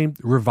marriage may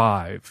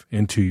revive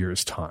in 2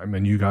 years' time,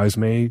 and you guys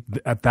may,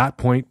 at that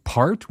point,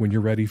 part when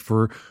you're ready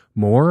for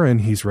more,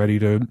 and he's ready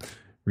to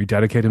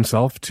rededicate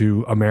himself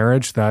to a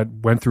marriage that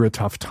went through a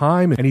tough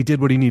time, and he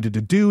did what he needed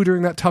to do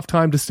during that tough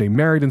time to stay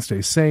married and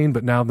stay sane,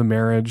 but now the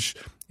marriage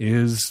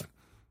is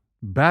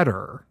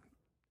better.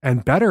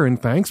 And better,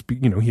 and thanks,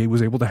 he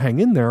was able to hang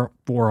in there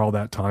for all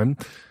that time,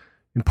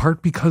 in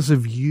part because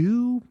of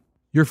you.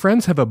 Your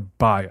friends have a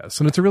bias,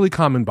 and it's a really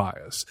common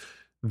bias,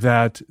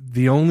 that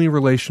the only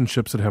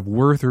relationships that have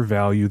worth or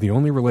value, the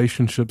only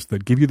relationships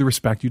that give you the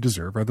respect you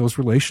deserve, are those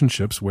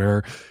relationships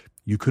where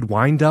you could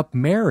wind up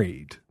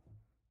married.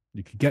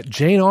 You could get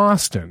Jane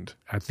Austen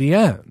at the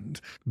end.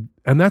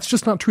 And that's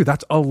just not true.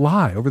 That's a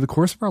lie. Over the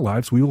course of our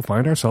lives, we will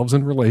find ourselves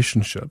in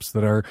relationships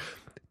that are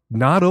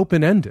not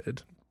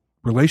open-ended,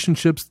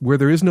 relationships where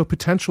there is no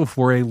potential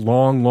for a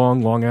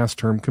long-ass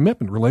term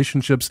commitment,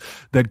 relationships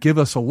that give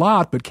us a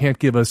lot but can't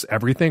give us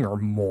everything or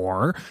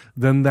more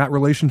than that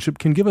relationship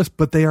can give us,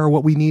 but they are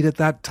what we need at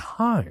that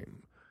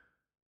time.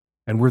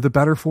 And we're the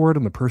better for it,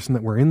 and the person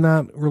that we're in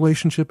that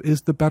relationship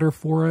is the better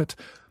for it.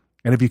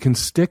 And if you can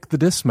stick the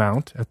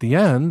dismount at the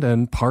end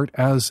and part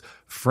as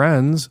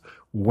friends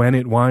when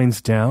it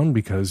winds down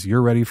because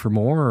you're ready for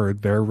more or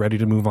they're ready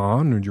to move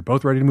on or you're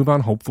both ready to move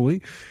on,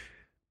 hopefully,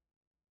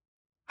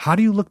 how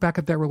do you look back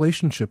at that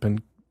relationship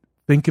and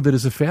think of it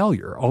as a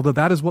failure? Although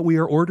that is what we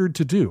are ordered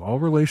to do. All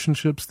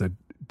relationships that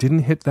didn't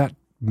hit that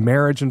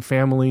marriage and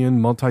family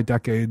and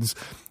multi-decades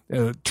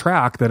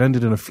track that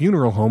ended in a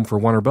funeral home for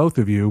one or both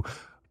of you,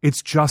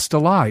 it's just a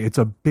lie. It's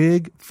a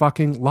big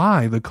fucking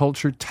lie. The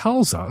culture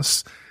tells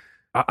us,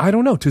 I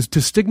don't know,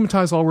 to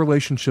stigmatize all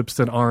relationships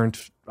that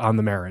aren't on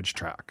the marriage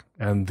track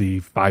and the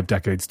 5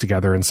 decades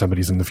together and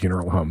somebody's in the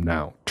funeral home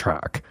now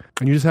track.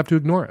 And you just have to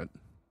ignore it.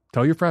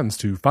 Tell your friends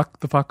to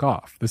fuck the fuck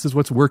off. This is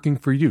what's working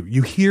for you.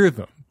 You hear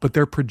them, but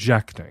they're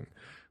projecting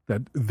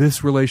that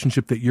this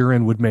relationship that you're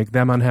in would make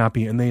them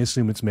unhappy, and they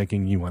assume it's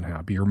making you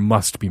unhappy or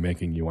must be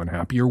making you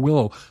unhappy or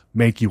will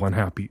make you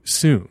unhappy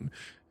soon.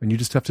 And you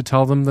just have to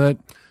tell them that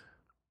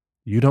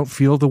you don't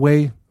feel the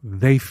way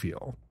they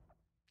feel,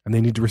 and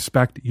they need to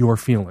respect your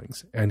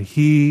feelings. And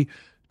he,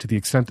 to the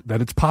extent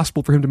that it's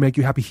possible for him to make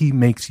you happy, he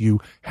makes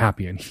you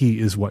happy, and he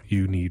is what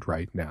you need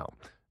right now.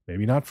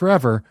 Maybe not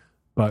forever,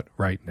 but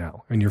right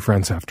now. And your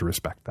friends have to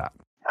respect that.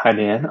 Hi,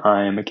 Dan.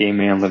 I am a gay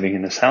man living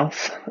in the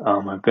South.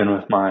 I've been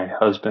with my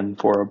husband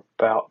for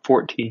about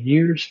 14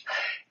 years,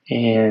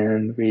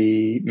 and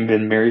we've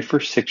been married for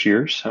 6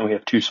 years, and we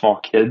have 2 small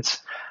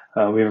kids.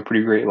 We have a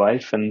pretty great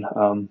life, and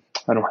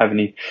I don't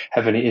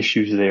have any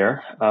issues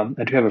there.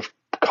 I do have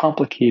a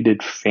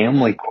complicated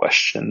family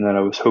question that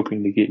I was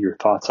hoping to get your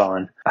thoughts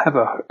on. I have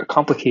a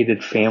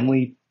complicated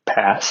family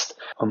past.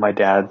 My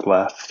dad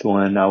left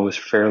when I was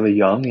fairly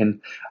young,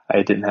 and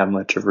I didn't have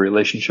much of a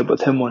relationship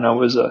with him when I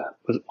was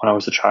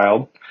a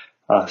child.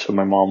 So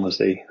my mom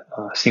was a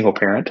single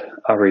parent,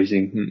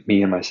 raising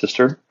me and my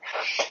sister.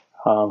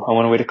 I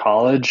went away to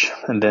college,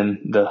 and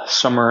then the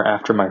summer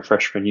after my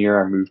freshman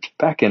year, I moved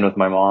back in with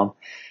my mom,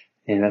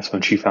 and that's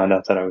when she found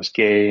out that I was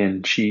gay,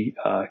 and she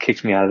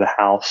kicked me out of the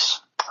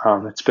house.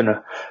 It's been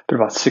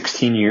about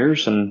 16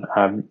 years, and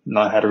I've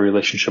not had a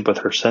relationship with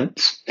her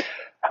since.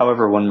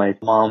 However, when my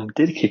mom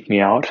did kick me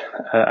out,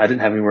 I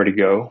didn't have anywhere to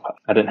go.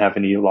 I didn't have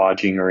any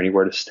lodging or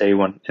anywhere to stay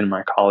in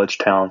my college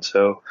town.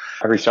 So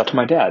I reached out to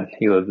my dad.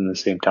 He lived in the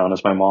same town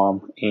as my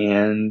mom,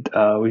 and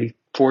we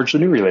forged a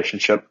new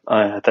relationship.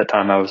 At that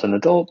time, I was an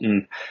adult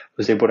and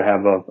was able to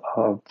have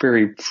a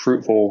very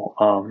fruitful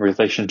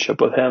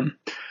relationship with him.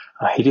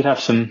 He did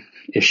have some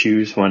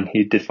issues when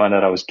he did find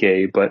out I was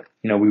gay, but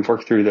we've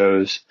worked through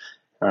those.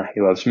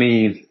 He loves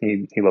me.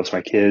 He loves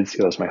my kids.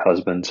 He loves my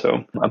husband.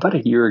 So about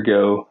a year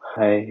ago,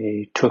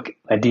 I took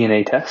a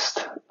DNA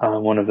test,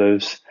 one of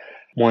those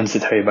ones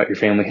that tell you about your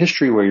family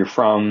history, where you're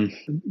from.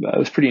 It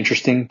was pretty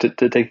interesting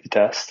to take the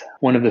test.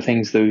 One of the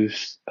things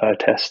those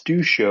tests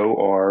do show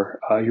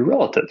are your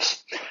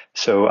relatives.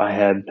 So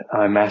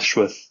I matched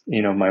with,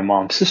 my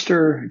mom's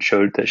sister. It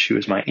showed that she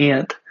was my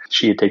aunt.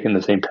 She had taken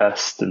the same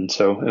test. And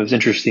so it was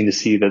interesting to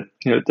see that,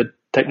 the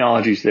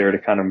technology's there to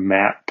kind of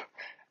map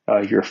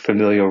your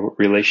familial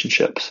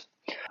relationships.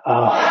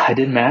 I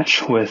did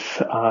match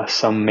with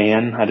some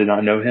man. I did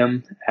not know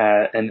him,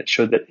 and it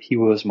showed that he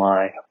was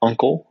my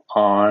uncle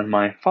on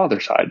my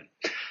father's side.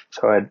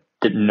 So I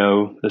didn't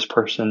know this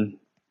person,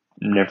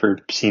 never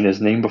seen his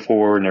name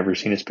before, never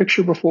seen his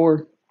picture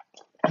before.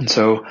 And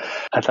so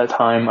at that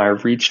time, I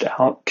reached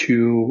out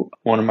to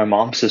one of my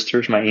mom's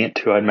sisters, my aunt,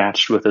 who I'd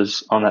matched with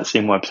us on that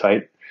same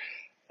website.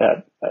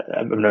 That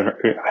I've never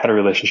had a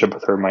relationship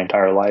with her my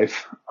entire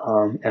life.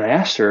 And I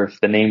asked her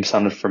if the name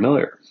sounded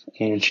familiar.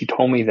 And she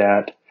told me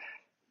that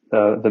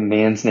the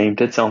man's name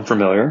did sound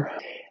familiar,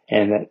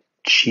 and that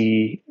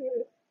she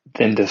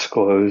then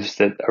disclosed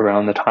that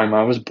around the time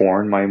I was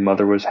born, my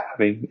mother was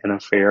having an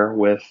affair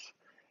with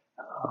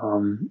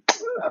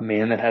a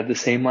man that had the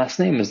same last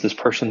name as this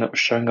person that was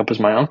showing up as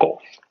my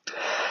uncle.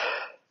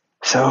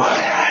 So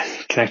I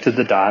connected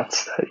the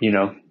dots.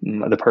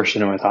 The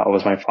person who I thought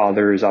was my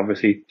father is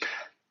obviously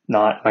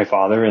not my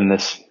father, and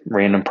this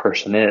random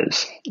person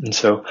is. And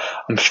so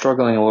I'm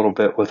struggling a little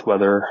bit with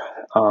whether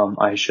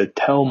I should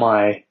tell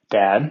my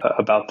dad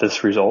about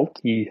this result.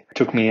 He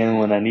took me in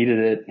when I needed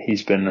it.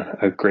 He's been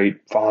a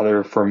great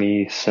father for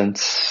me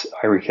since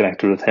I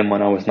reconnected with him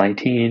when I was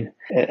 19.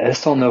 I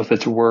just don't know if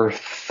it's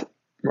worth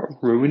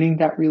ruining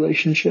that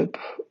relationship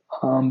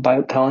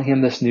by telling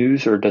him this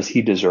news, or does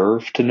he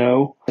deserve to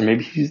know? Or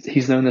maybe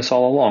he's known this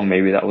all along.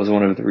 Maybe that was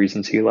one of the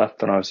reasons he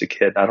left when I was a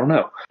kid. I don't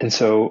know. And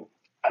so,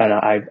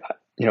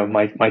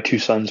 my 2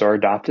 sons are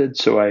adopted,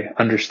 so I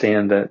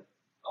understand that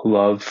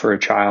love for a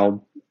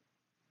child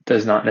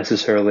does not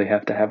necessarily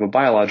have to have a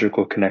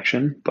biological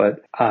connection,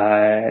 but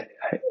I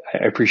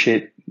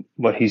appreciate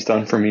what he's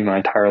done for me my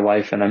entire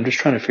life, and I'm just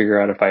trying to figure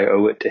out if I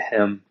owe it to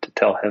him to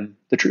tell him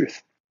the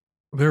truth.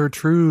 There are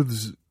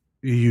truths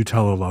you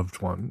tell a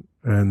loved one,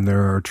 and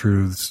there are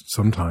truths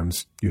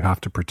sometimes you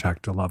have to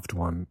protect a loved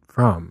one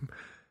from.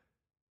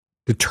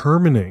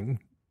 Determining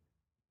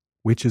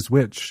which is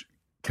which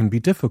can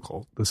be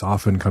difficult. This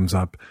often comes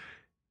up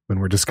when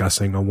we're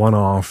discussing a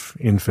one-off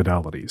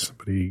infidelity.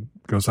 Somebody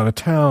goes out of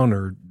town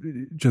or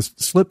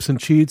just slips and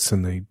cheats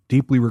and they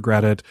deeply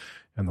regret it.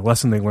 And the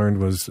lesson they learned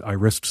was, I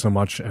risked so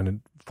much and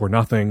for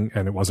nothing,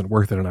 and it wasn't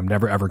worth it, and I'm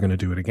never, ever going to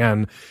do it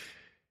again.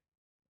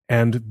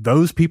 And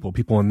those people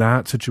in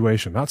that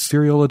situation, not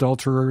serial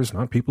adulterers,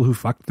 not people who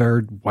fucked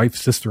their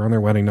wife's sister on their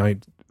wedding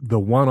night, the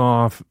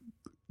one-off,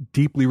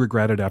 deeply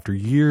regretted after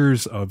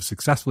years of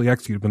successfully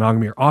executed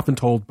monogamy, are often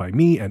told by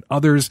me and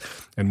others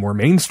and more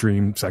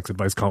mainstream sex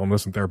advice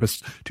columnists and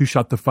therapists to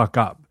shut the fuck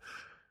up.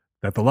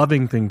 That the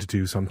loving thing to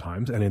do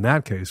sometimes, and in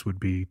that case, would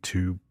be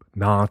to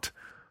not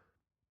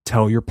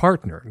tell your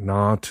partner,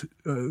 not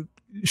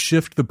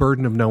shift the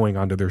burden of knowing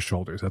onto their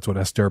shoulders. That's what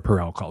Esther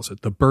Perel calls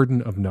it, the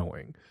burden of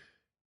knowing.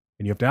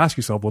 And you have to ask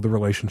yourself, will the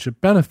relationship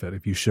benefit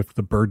if you shift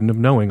the burden of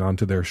knowing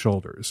onto their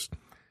shoulders?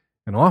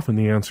 And often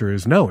the answer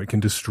is no, it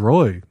can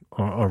destroy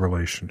a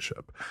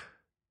relationship.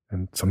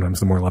 And sometimes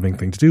the more loving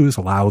thing to do is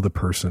allow the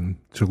person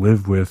to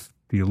live with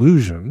the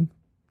illusion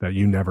that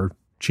you never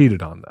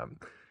cheated on them.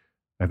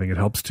 I think it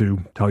helps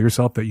to tell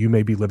yourself that you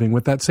may be living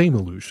with that same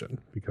illusion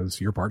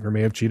because your partner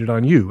may have cheated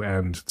on you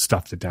and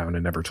stuffed it down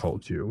and never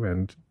told you.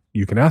 And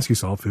you can ask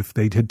yourself, if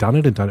they had done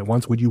it and done it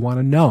once, would you want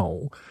to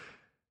know?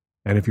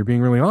 And if you're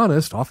being really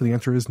honest, often the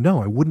answer is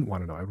no, I wouldn't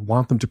want to know. I would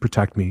want them to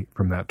protect me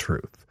from that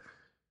truth.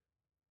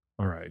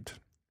 All right.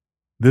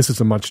 This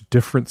is a much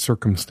different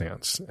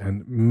circumstance.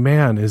 And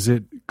man, is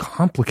it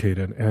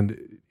complicated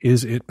and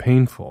is it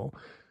painful?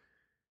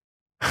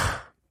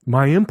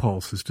 My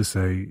impulse is to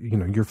say,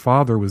 your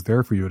father was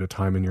there for you at a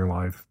time in your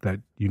life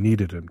that you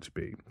needed him to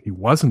be. He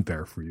wasn't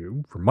there for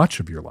you for much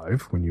of your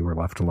life when you were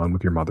left alone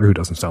with your mother, who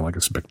doesn't sound like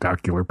a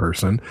spectacular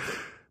person,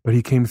 but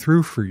he came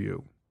through for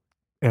you.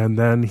 And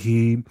then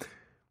he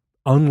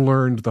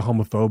unlearned the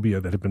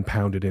homophobia that had been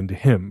pounded into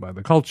him by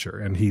the culture.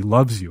 And he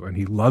loves you, and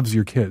he loves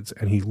your kids,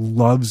 and he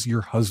loves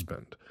your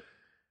husband.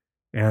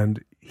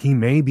 And he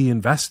may be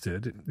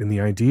invested in the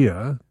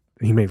idea,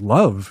 he may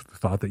love the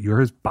thought that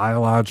you're his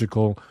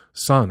biological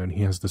son, and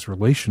he has this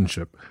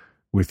relationship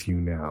with you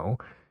now.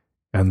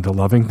 And the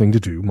loving thing to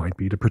do might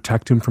be to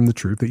protect him from the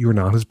truth that you are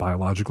not his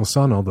biological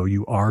son, although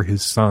you are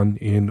his son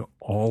in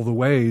all the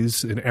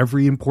ways, in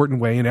every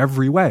important way, in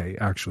every way,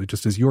 actually,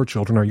 just as your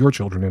children are your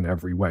children in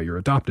every way. Your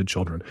adopted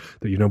children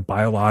that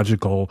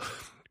biological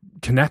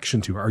connection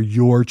to are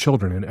your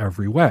children in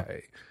every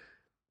way.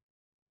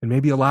 And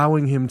maybe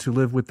allowing him to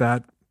live with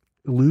that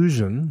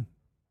illusion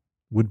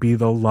would be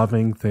the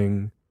loving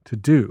thing to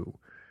do.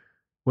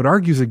 What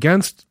argues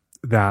against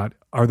that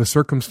are the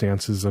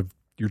circumstances of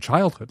your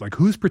childhood. Like,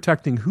 who's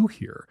protecting who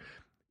here?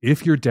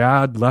 If your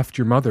dad left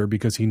your mother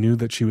because he knew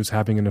that she was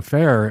having an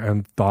affair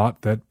and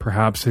thought that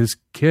perhaps his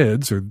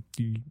kids or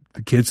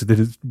the kids that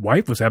his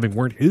wife was having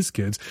weren't his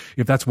kids,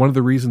 if that's one of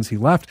the reasons he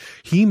left,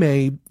 he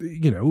may,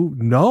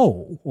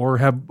 know or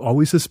have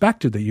always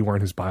suspected that you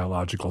weren't his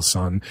biological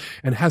son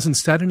and hasn't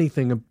said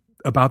anything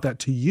about that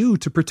to you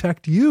to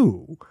protect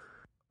you.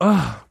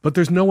 But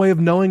there's no way of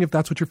knowing if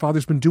that's what your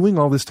father's been doing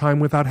all this time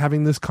without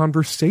having this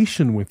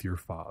conversation with your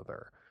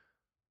father.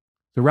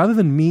 So rather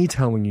than me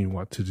telling you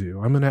what to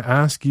do, I'm going to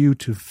ask you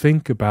to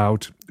think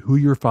about who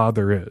your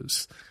father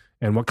is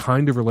and what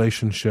kind of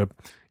relationship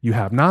you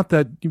have. Not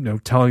that,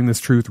 telling this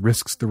truth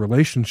risks the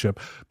relationship,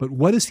 but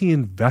what is he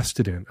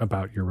invested in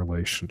about your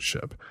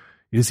relationship?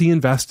 Is he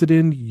invested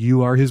in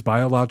you are his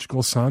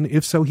biological son?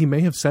 If so, he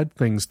may have said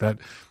things that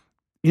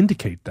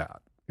indicate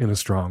that in a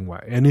strong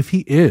way. And if he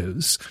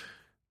is,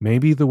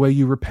 maybe the way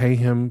you repay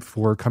him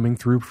for coming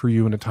through for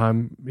you in a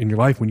time in your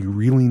life when you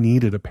really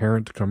needed a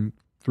parent to come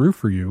through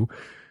for you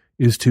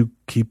is to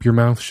keep your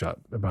mouth shut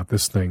about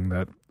this thing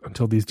that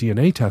until these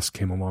DNA tests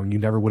came along, you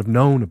never would have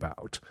known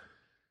about,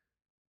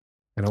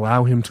 and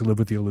allow him to live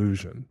with the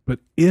illusion. But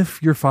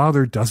if your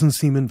father doesn't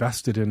seem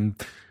invested in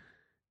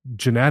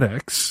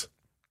genetics,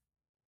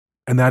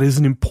 and that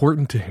isn't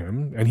important to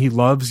him, and he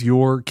loves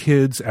your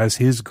kids as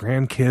his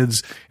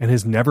grandkids and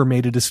has never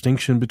made a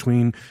distinction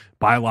between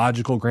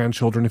biological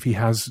grandchildren, if he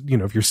has,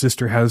 if your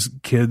sister has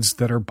kids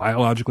that are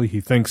biologically, he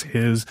thinks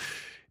his,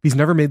 he's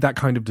never made that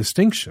kind of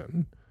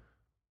distinction,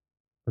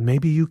 then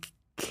maybe you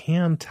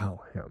can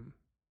tell him.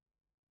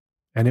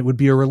 And it would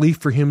be a relief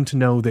for him to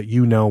know that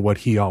you know what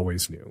he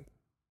always knew.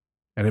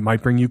 And it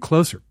might bring you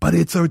closer. But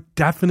it's a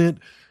definite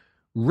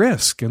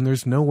risk, and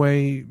there's no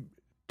way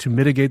to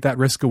mitigate that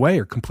risk away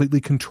or completely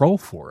control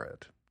for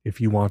it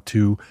if you want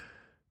to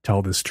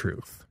tell this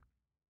truth.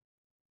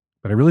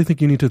 But I really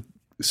think you need to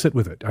sit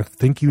with it. I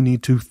think you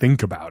need to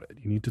think about it.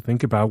 You need to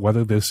think about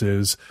whether this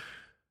is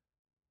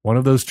one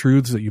of those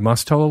truths that you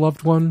must tell a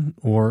loved one,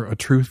 or a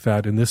truth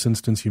that in this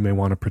instance you may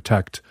want to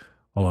protect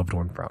a loved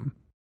one from.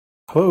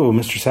 Hello,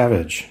 Mr.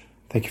 Savage.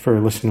 Thank you for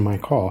listening to my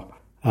call.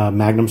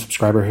 Magnum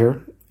subscriber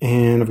here,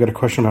 and I've got a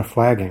question about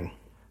flagging.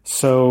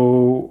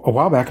 So a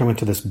while back I went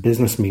to this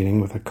business meeting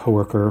with a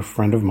coworker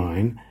friend of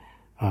mine.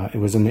 It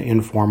was an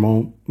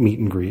informal meet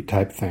and greet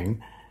type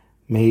thing.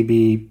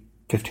 Maybe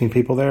 15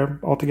 people there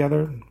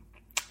altogether.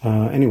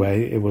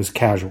 Anyway, it was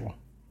casual.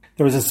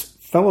 There was this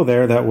fellow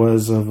there that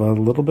was of a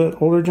little bit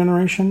older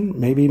generation,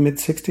 maybe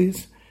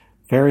mid-60s.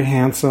 Very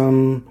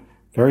handsome,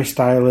 Very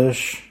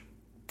stylish,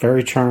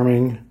 very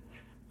charming,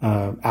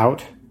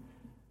 out.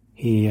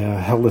 He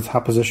held a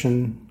top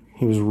position.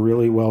 He was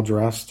really well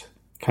dressed,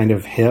 kind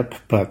of hip,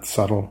 but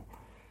subtle.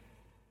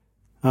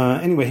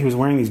 Anyway, he was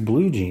wearing these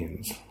blue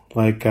jeans,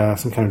 like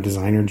some kind of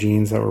designer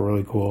jeans that were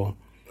really cool.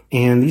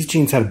 And these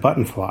jeans had a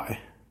button fly.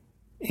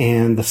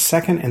 And the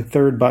second and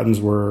third buttons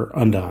were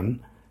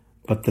undone,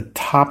 but the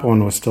top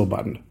one was still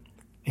buttoned.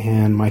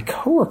 And my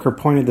coworker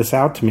pointed this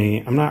out to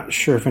me. I'm not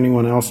sure if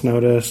anyone else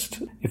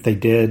noticed. If they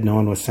did, no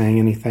one was saying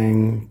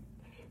anything,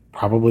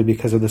 probably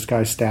because of this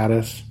guy's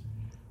status.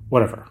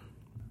 Whatever.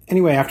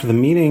 Anyway, after the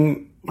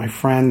meeting, my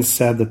friend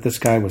said that this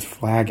guy was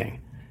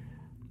flagging.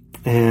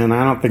 And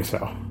I don't think so.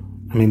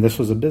 I mean, this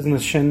was a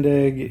business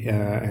shindig,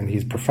 and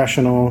he's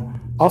professional.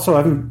 Also,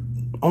 I've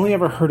only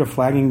ever heard of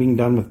flagging being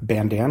done with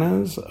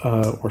bandanas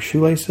or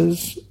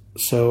shoelaces.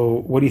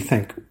 So what do you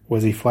think?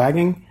 Was he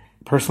flagging?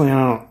 Personally, I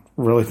don't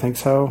really think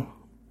so.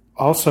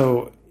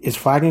 Also, is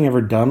flagging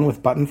ever done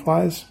with button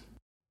flies?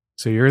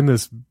 So you're in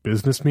this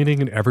business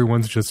meeting and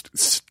everyone's just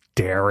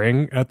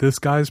staring at this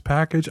guy's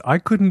package. I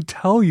couldn't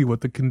tell you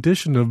what the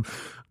condition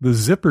of the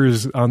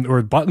zippers on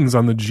or buttons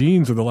on the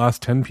jeans of the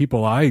last 10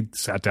 people I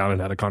sat down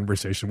and had a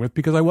conversation with,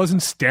 because I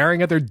wasn't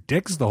staring at their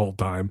dicks the whole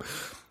time.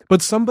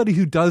 But somebody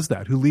who does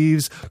that, who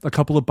leaves a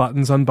couple of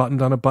buttons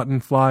unbuttoned on a button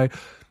fly,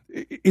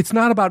 it's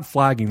not about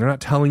flagging. They're not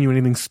telling you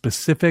anything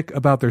specific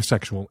about their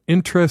sexual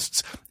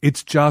interests.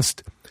 It's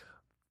just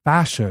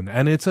fashion.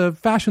 And it's a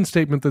fashion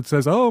statement that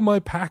says, oh, my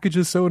package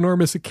is so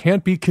enormous, it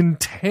can't be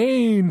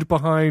contained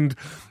behind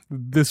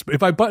this.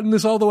 If I button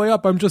this all the way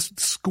up, I'm just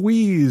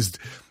squeezed.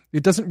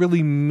 It doesn't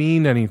really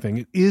mean anything.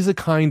 It is a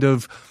kind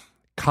of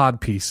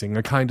codpiecing,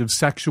 a kind of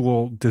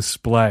sexual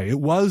display. It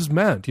was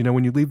meant,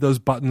 when you leave those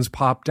buttons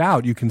popped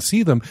out, you can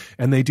see them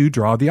and they do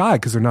draw the eye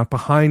because they're not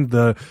behind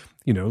the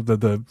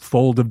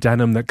fold of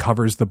denim that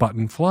covers the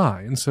button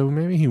fly. And so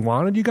maybe he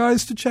wanted you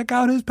guys to check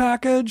out his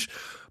package,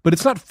 but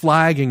it's not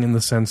flagging in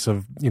the sense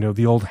of,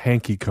 the old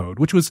hanky code,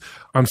 which was,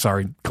 I'm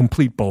sorry,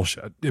 complete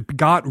bullshit. It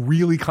got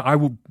really, I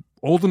was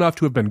old enough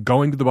to have been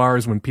going to the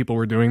bars when people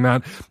were doing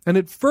that. And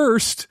at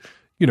first,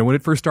 when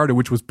it first started,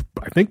 which was,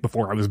 I think,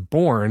 before I was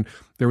born,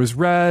 there was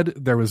red,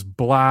 there was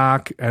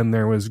black, and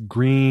there was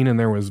green, and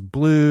there was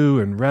blue,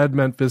 and red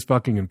meant fist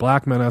fucking, and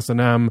black meant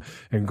S&M,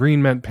 and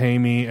green meant pay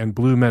me, and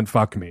blue meant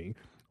fuck me,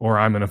 or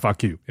I'm gonna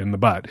fuck you in the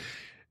butt.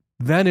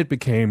 Then it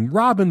became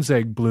robin's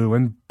egg blue,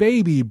 and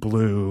baby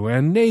blue,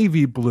 and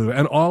navy blue,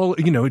 and all,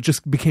 it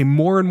just became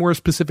more and more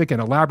specific and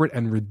elaborate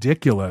and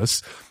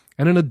ridiculous.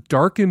 And in a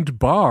darkened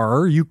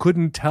bar, you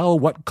couldn't tell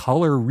what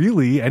color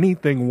really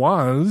anything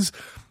was.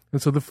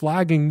 And so the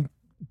flagging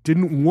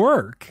didn't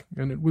work,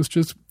 and it was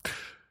just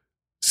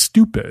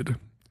stupid.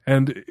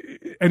 And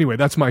anyway,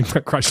 that's my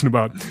question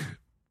about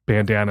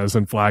bandanas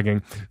and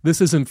flagging. This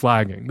isn't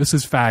flagging. This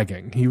is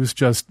fagging. He was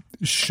just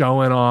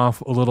showing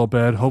off a little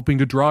bit, hoping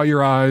to draw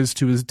your eyes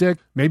to his dick,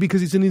 maybe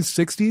because he's in his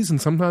 60s.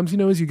 And sometimes,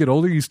 as you get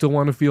older, you still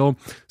want to feel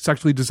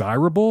sexually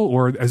desirable,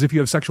 or as if you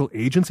have sexual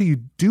agency. You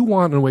do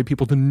want, in a way,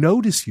 people to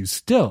notice you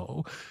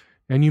still.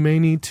 And you may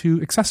need to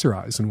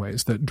accessorize in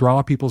ways that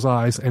draw people's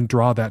eyes and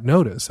draw that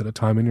notice at a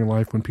time in your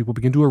life when people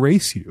begin to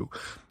erase you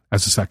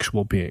as a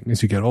sexual being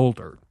as you get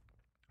older.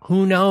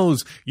 Who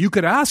knows? You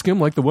could ask him,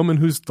 like the woman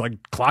who's like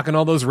clocking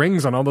all those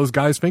rings on all those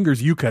guys'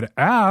 fingers. You could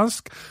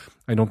ask.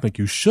 I don't think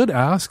you should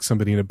ask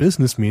somebody in a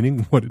business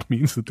meeting what it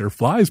means that their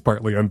fly is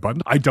partly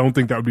unbuttoned. I don't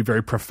think that would be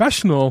very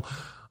professional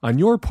on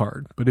your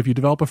part. But if you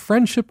develop a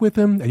friendship with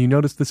him and you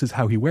notice this is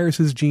how he wears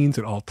his jeans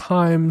at all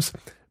times,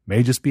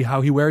 may just be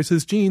how he wears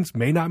his jeans,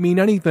 may not mean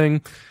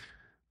anything.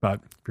 But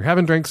if you're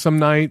having drinks some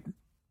night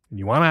and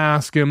you want to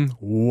ask him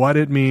what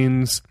it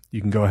means, you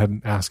can go ahead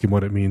and ask him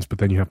what it means, but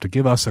then you have to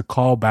give us a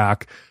call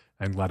back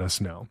and let us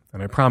know.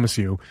 And I promise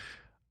you,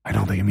 I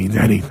don't think it means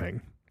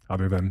anything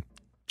other than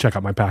check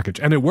out my package.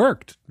 And it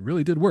worked. It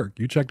really did work.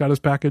 You checked out his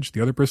package.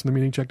 The other person in the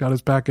meeting checked out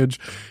his package.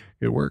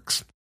 It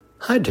works.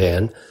 Hi,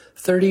 Dan.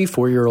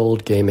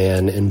 34-year-old gay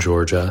man in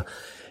Georgia.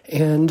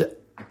 And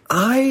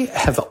I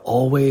have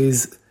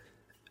always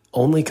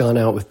only gone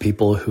out with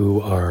people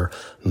who are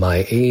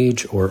my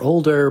age or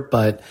older,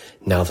 but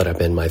now that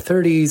I'm in my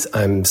 30s,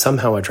 I'm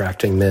somehow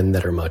attracting men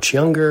that are much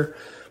younger,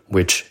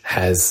 which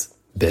has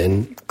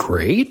been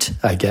great,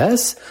 I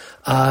guess.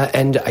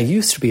 And I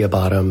used to be a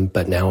bottom,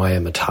 but now I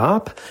am a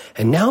top.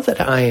 And now that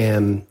I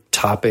am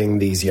topping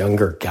these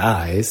younger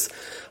guys,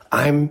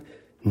 I'm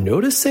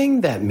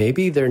noticing that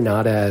maybe they're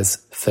not as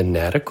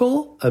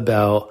fanatical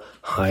about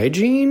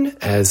hygiene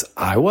as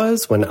I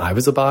was when I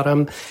was a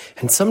bottom.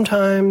 And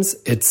sometimes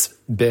it's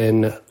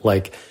been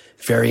like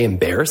very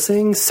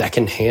embarrassing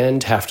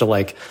secondhand, have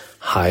to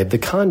hide the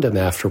condom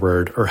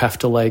afterward or have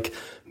to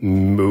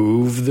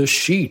move the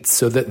sheets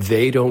so that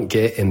they don't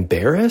get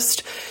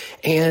embarrassed.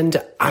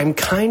 And I'm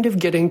kind of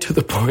getting to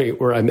the point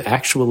where I'm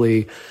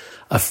actually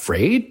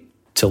afraid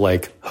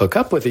to hook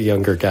up with a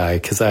younger guy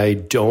because I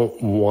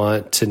don't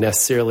want to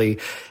necessarily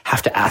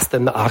have to ask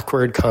them the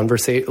awkward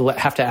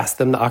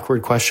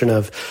question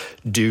of,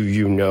 do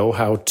you know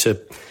how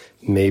to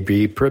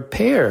maybe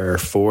prepare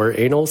for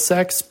anal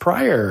sex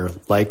prior,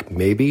 like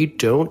maybe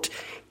don't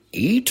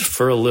eat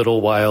for a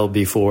little while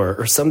before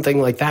or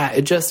something like that.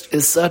 It just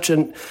is such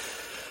an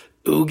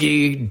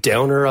oogie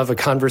downer of a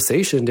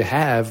conversation to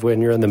have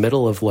when you're in the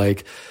middle of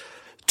like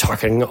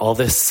talking all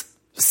this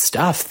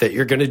stuff that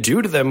you're going to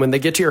do to them when they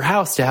get to your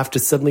house, to have to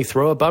suddenly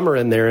throw a bummer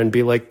in there and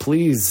be like,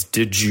 please,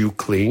 did you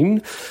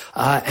clean?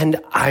 And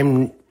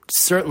I'm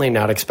certainly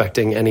not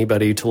expecting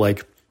anybody to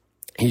like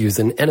use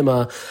an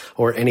enema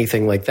or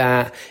anything like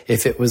that.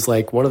 If it was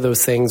like one of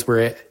those things where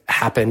it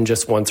happened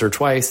just once or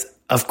twice,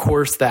 of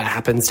course that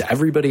happens to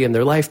everybody in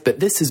their life. But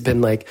this has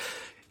been like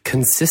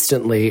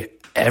consistently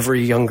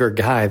every younger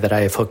guy that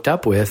I have hooked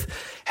up with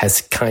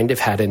has kind of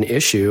had an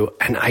issue.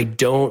 And I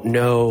don't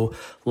know,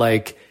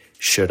 like,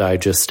 should I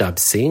just stop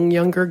seeing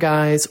younger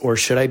guys, or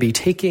should I be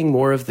taking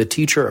more of the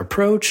teacher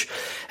approach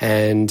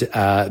and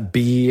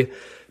be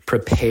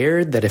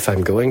prepared that if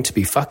I'm going to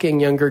be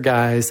fucking younger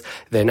guys,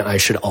 then I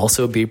should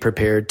also be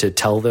prepared to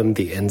tell them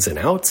the ins and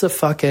outs of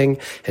fucking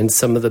and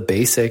some of the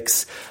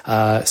basics.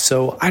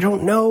 So I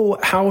don't know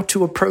how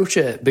to approach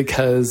it,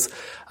 because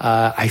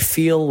I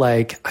feel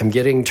like I'm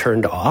getting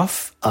turned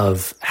off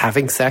of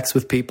having sex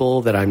with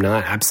people that I'm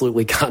not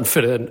absolutely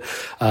confident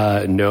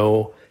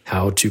know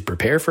how to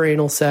prepare for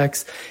anal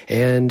sex.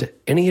 And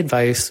any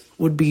advice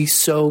would be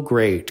so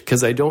great,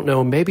 because I don't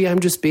know, maybe I'm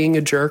just being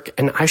a jerk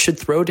and I should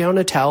throw down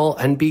a towel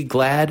and be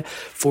glad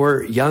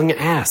for young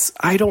ass.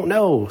 I don't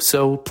know.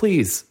 So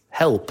please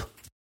help.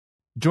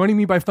 Joining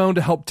me by phone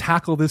to help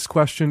tackle this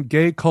question,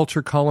 gay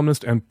culture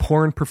columnist and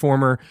porn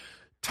performer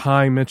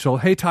Ty Mitchell.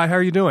 Hey, Ty, how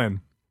are you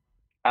doing?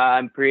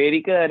 I'm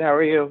pretty good. How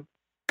are you?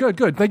 Good,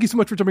 good. Thank you so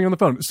much for jumping on the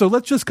phone. So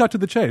let's just cut to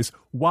the chase.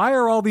 Why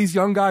are all these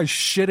young guys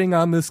shitting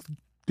on this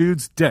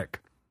dude's dick?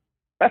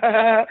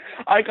 I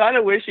kind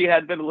of wish he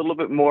had been a little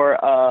bit more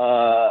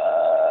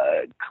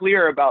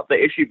clear about the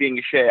issue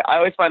being shit. I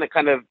always find it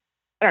kind of,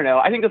 I don't know.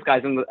 I think this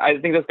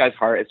guy's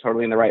heart is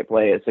totally in the right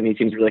place, and he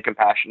seems really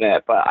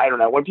compassionate. But I don't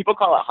know. When people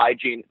call it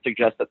hygiene, it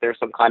suggests that there's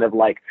some kind of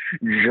like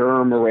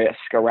germ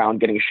risk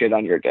around getting shit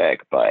on your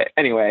dick. But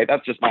anyway,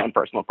 that's just my own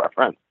personal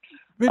preference.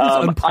 Maybe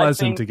it's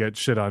unpleasant to get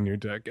shit on your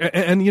dick,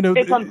 and you know,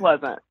 it's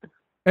unpleasant.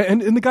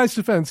 And in the guy's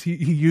defense, he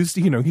used,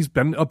 you know, he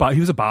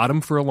was a bottom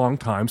for a long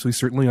time, so he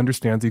certainly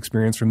understands the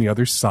experience from the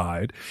other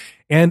side.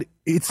 And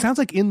it sounds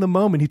like in the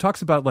moment he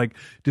talks about like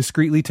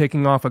discreetly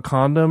taking off a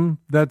condom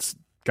that's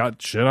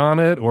got shit on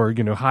it, or,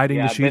 you know, hiding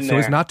the sheets so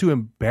as not to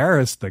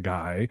embarrass the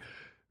guy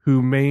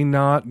who may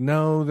not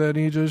know that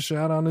he just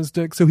shat on his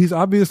dick. So he's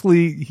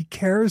obviously, he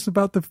cares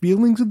about the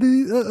feelings of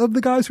the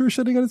guys who are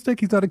shitting on his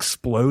dick. He's not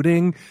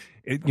exploding,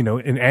 you know,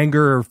 in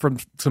anger or from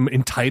some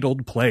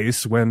entitled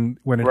place when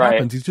it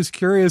happens. He's just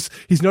curious.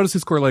 He's noticed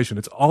his correlation.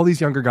 It's all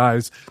these younger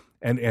guys,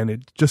 and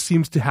it just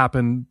seems to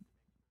happen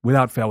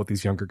without fail with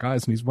these younger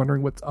guys, and he's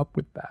wondering what's up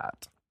with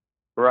that.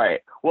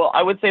 Right. Well,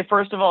 I would say,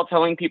 first of all,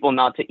 telling people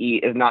not to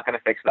eat is not going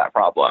to fix that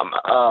problem.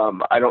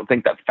 I don't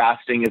think that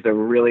fasting is a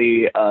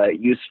really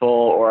useful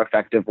or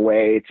effective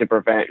way to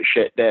prevent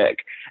shit dick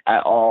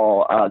at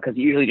all, because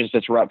it usually just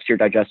disrupts your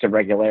digestive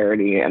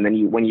regularity. And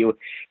then when you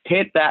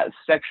hit that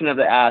section of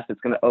the ass, it's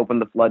going to open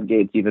the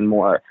floodgates even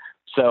more.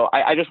 So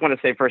I just want to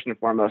say first and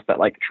foremost that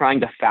like trying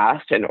to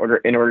fast in order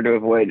to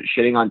avoid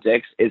shitting on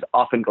dicks is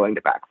often going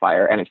to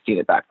backfire, and I've seen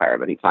it backfire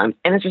many times,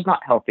 and it's just not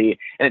healthy,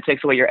 and it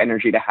takes away your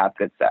energy to have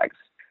good sex.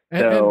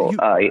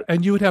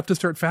 And you would have to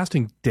start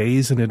fasting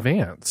days in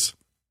advance.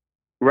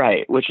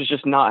 Right, which is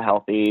just not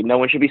healthy. No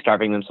one should be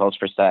starving themselves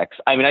for sex.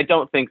 I mean, I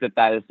don't think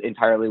that is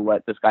entirely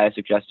what this guy is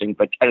suggesting,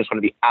 but I just want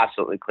to be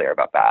absolutely clear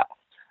about that.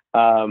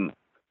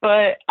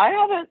 But I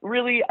haven't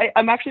really,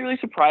 I'm actually really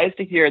surprised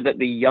to hear that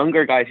the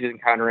younger guys he's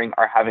encountering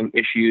are having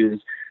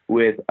issues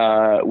with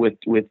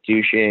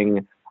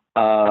douching,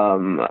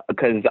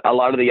 because a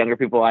lot of the younger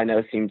people I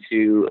know seem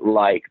to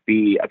like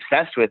be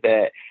obsessed with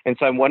it. And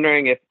so I'm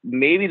wondering if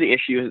maybe the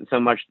issue isn't so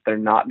much that they're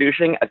not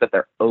douching as that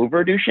they're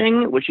over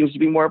douching, which seems to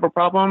be more of a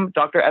problem.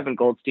 Dr. Evan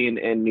Goldstein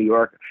in New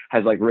York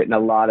has like written a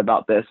lot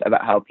about this,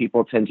 about how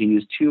people tend to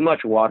use too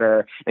much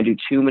water and do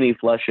too many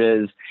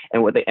flushes.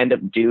 And what they end up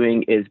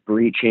doing is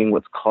breaching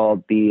what's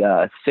called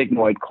the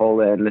sigmoid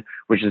colon,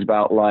 which is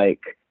about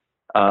like,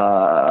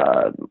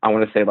 I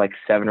want to say like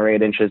 7 or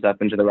 8 inches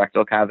up into the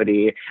rectal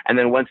cavity. And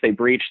then once they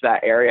breach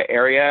that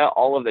area,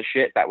 all of the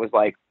shit that was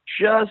like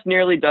just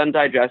nearly done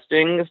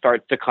digesting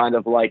starts to kind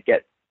of like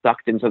get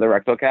sucked into the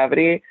rectal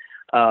cavity.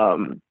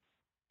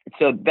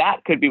 So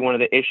that could be one of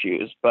the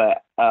issues,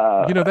 but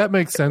you know, that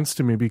makes sense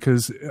to me,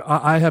 because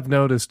I have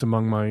noticed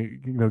among my,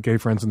 you know, gay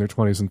friends in their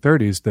 20s and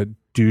 30s that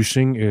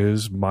douching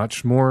is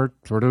much more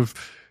sort of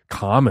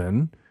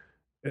common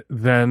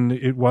than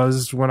it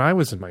was when I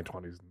was in my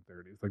 20s and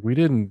 30s. Like we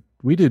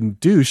didn't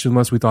douche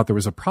unless we thought there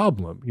was a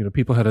problem. You know,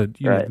 people had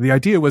you know, the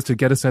idea was to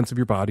get a sense of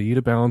your body, eat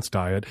a balanced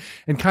diet,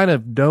 and kind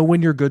of know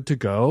when you're good to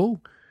go.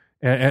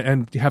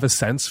 And have a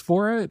sense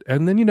for it.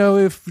 And then, you know,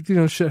 if, you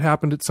know, shit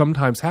happened, it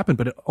sometimes happened,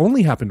 but it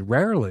only happened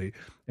rarely.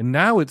 And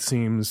now it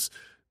seems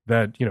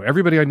that, you know,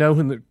 everybody I know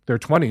in their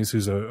 20s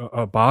who's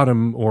a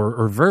bottom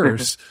or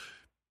verse,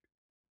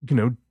 you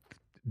know,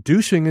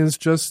 douching is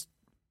just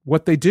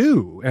what they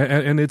do.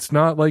 And it's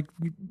not like,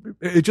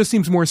 it just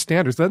seems more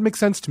standard. So that makes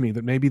sense to me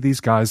that maybe these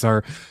guys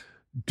are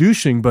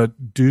douching,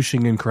 but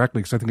douching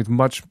incorrectly. Because I think it's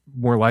much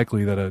more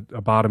likely that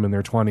a bottom in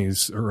their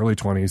 20s or early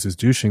 20s is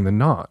douching than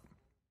not.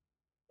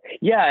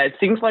 Yeah, it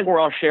seems like we're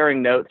all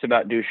sharing notes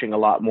about douching a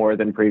lot more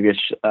than previous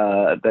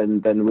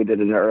than we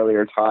did in an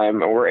earlier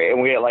time.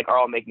 And we like are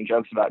all making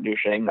jokes about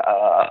douching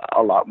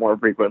a lot more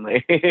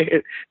frequently.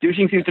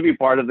 Douching seems to be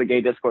part of the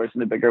gay discourse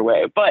in a bigger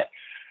way. But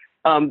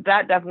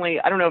that definitely,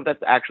 I don't know if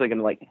that's actually going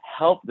to like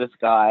help this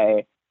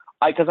guy.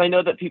 Because I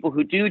know that people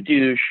who do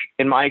douche,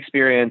 in my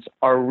experience,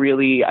 are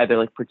really either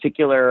like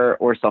particular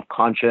or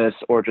self-conscious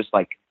or just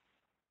like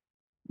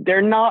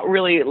they're not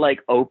really like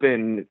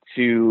open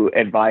to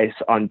advice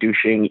on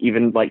douching,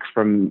 even like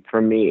from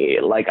me.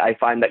 Like I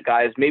find that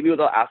guys, maybe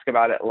they'll ask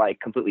about it like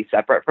completely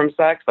separate from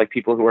sex. Like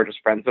people who are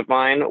just friends of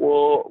mine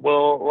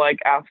will like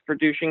ask for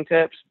douching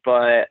tips.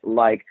 But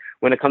like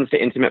when it comes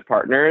to intimate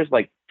partners,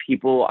 like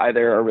people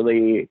either are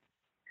really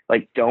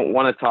like don't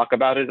want to talk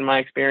about it in my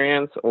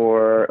experience,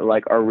 or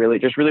like are really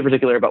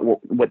particular about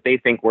what they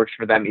think works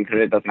for them, even if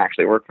it doesn't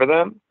actually work for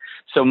them.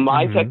 So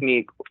my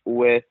technique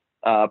with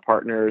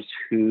partners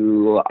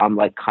who I'm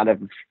like kind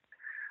of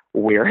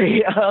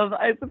weary of,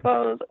 I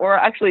suppose, or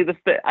actually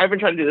I've been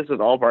trying to do this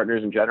with all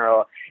partners in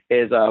general,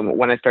 is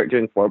when I start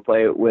doing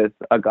foreplay with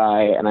a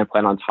guy and I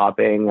plan on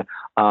topping,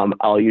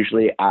 I'll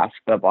usually ask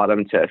the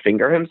bottom to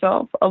finger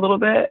himself a little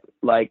bit,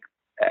 like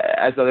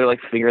as though they're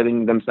like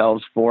fingering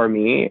themselves for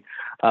me,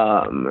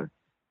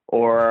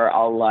 or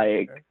I'll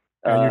like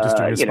and you're just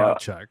doing a spot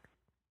check.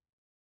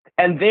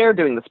 And they're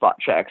doing the spot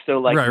check. So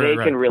like they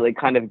can really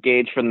kind of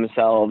gauge for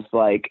themselves,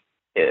 like,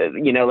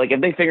 you know, like if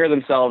they figure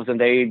themselves and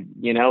they,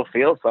 you know,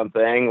 feel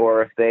something,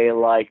 or if they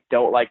like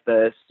don't like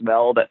the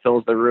smell that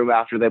fills the room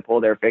after they pull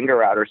their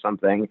finger out or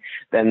something,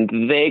 then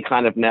they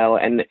kind of know.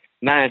 And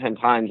 9 out of 10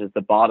 times is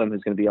the bottom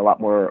is going to be a lot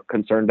more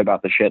concerned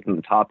about the shit than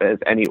the top is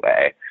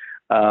anyway.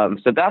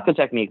 So that's a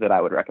technique that I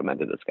would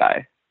recommend to this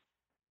guy.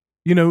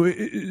 You know,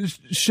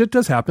 shit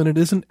does happen. It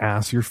isn't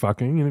ass you're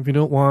fucking. And if you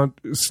don't want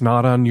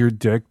snot on your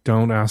dick,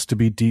 don't ask to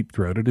be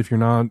deep-throated. If you're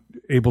not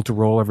able to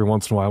roll every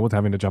once in a while with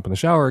having to jump in the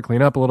shower,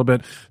 clean up a little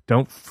bit,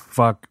 don't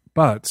fuck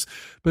butts.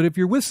 But if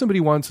you're with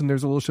somebody once and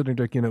there's a little shit in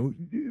your dick, you know,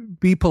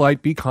 be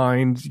polite, be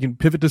kind. You can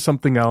pivot to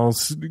something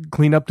else,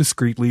 clean up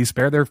discreetly,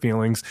 spare their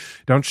feelings,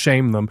 don't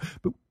shame them.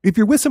 But if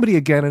you're with somebody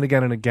again and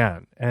again and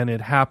again, and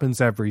it happens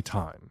every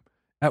time,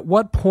 at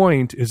what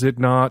point is it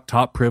not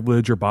top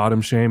privilege or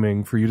bottom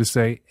shaming for you to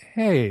say,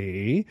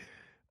 hey,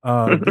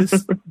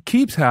 this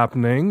keeps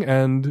happening,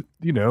 and,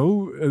 you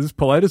know, as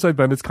polite as I've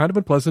been, it's kind of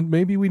unpleasant.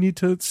 Maybe we need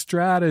to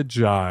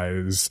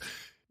strategize.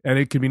 And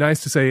it can be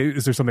nice to say,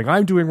 is there something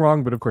I'm doing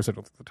wrong? But of course, I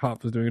don't think the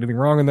top is doing anything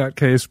wrong in that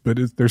case. But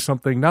is there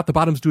something, not the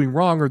bottom's doing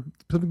wrong, or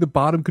something the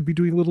bottom could be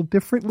doing a little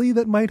differently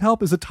that might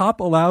help? Is the top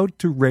allowed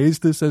to raise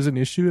this as an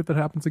issue if it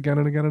happens again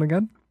and again and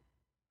again?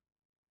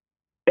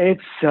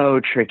 It's so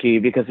tricky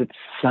because it's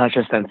such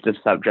a sensitive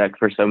subject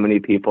for so many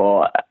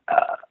people.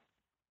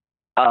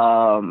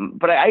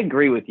 But I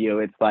agree with you.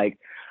 It's like,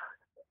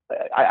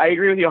 I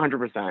agree with you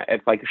 100%.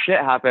 It's like shit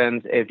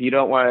happens. If you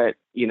don't want to,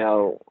 you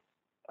know,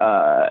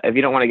 if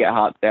you don't want to get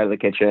hot, stay out of the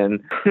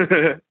kitchen.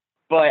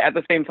 But at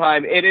the same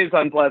time, it is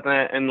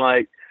unpleasant, and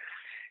like,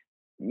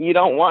 you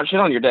don't want shit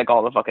on your dick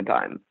all the fucking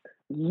time.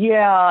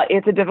 Yeah,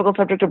 it's a difficult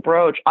subject to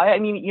broach. I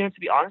mean, you know, to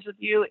be honest with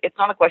you, it's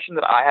not a question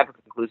that I have a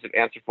conclusive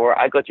answer for.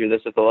 I go through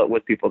this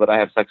with people that I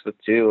have sex with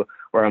too,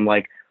 where I'm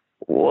like,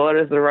 what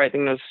is the right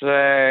thing to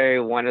say?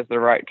 When is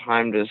the right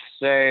time to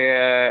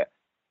say it?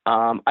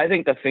 I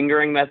think the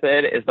fingering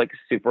method is like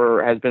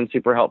has been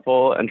super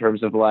helpful in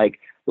terms of like,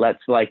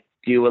 let's like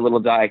do a little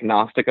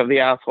diagnostic of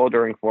the asshole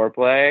during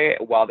foreplay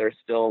while there's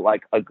still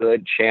like a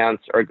good chance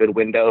or a good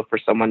window for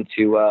someone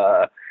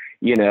to,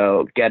 you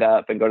know, get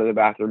up and go to the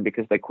bathroom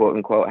because they quote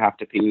unquote have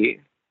to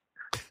pee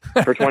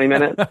for 20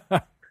 minutes.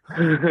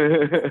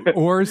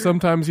 Or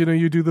sometimes, you know,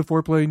 you do the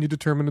foreplay and you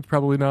determine it's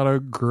probably not a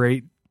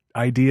great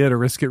idea to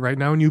risk it right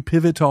now, and you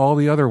pivot to all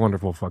the other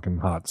wonderful fucking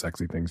hot,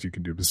 sexy things you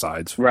can do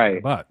besides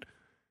right. But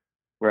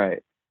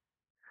right.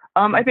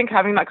 I think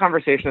having that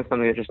conversation is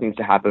something that just needs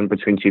to happen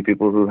between two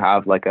people who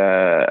have like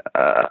a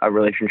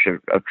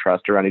relationship of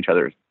trust around each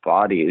other's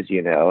bodies.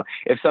 You know,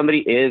 if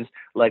somebody is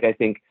like, I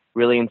think,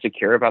 really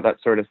insecure about that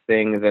sort of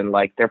thing, then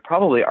like they're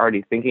probably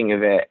already thinking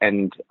of it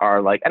and are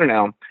like, I don't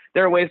know,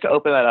 there are ways to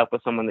open that up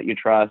with someone that you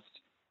trust.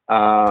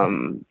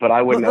 But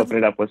I wouldn't open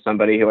it up with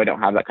somebody who I don't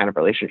have that kind of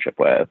relationship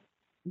with.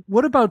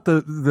 What about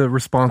the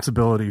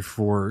responsibility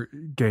for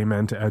gay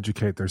men to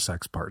educate their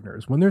sex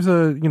partners? When there's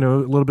a, you know,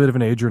 a little bit of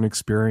an age or an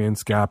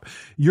experience gap,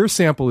 your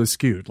sample is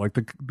skewed. Like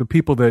the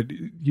people that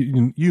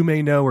you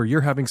may know or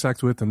you're having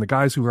sex with, and the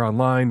guys who are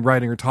online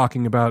writing or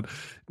talking about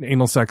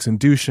anal sex and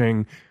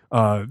douching,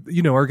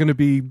 you know, are going to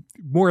be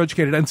more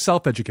educated and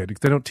self-educated.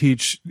 They don't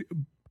teach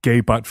gay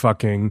butt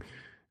fucking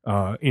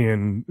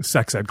in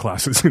sex ed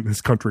classes in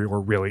this country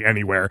or really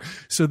anywhere.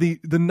 So the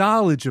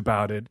knowledge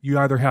about it, you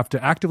either have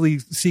to actively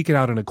seek it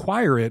out and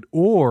acquire it,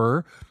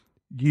 or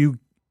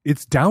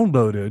it's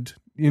downloaded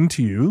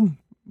into you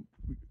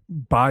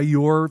by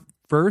your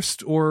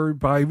first or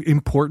by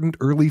important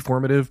early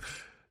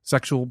formative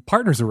sexual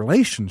partners or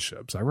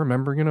relationships. I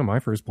remember, my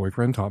first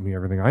boyfriend taught me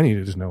everything I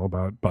needed to know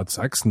about butt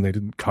sex, and they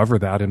didn't cover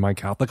that in my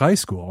Catholic high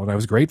school. And I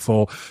was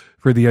grateful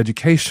for the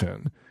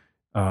education.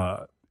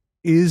 Does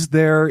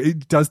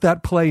that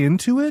play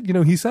into it?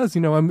 He says,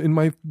 I'm in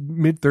my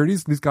mid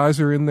 30s. These guys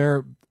are in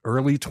their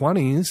early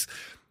 20s.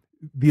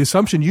 The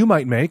assumption you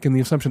might make and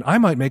the assumption I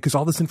might make, because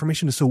all this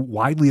information is so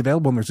widely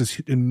available and there's this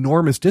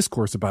enormous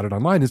discourse about it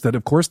online, is that,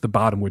 of course, the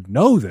bottom would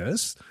know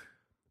this.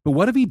 But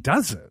what if he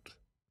doesn't?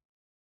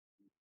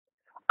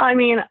 I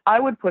mean, I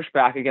would push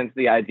back against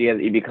the idea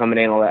that you become an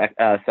anal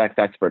sex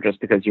expert just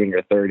because you're in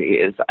your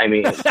 30s. I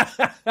mean,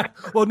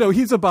 well, no,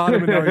 he's a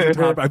bottom and now he's a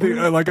top. I think,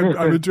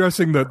 I'm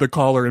addressing the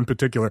caller in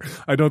particular.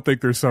 I don't think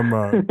there's some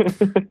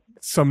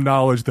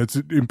knowledge that's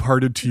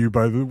imparted to you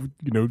by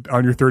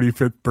on your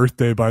 35th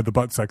birthday by the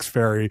butt sex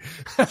fairy.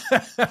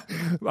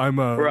 I'm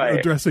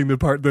addressing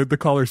the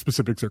caller's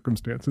specific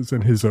circumstances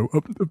and his,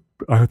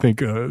 I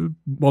think,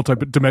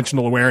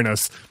 multi-dimensional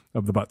awareness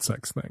of the butt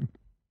sex thing.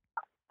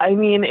 I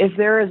mean, if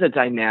there is a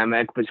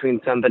dynamic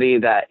between somebody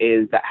that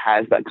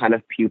has that kind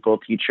of pupil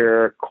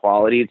teacher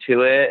quality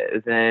to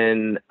it,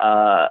 then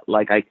I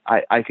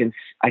can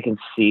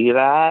see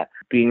that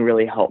being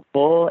really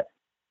helpful.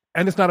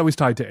 And it's not always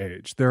tied to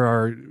age. There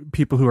are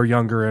people who are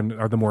younger and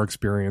are the more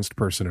experienced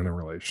person in a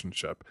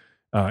relationship,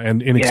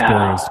 and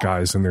inexperienced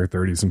guys in their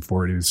 30s and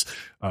 40s.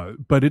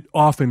 But it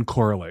often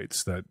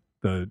correlates that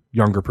the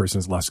younger person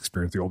is less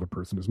experienced, the older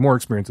person is more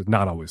experienced. It's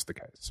not always the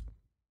case.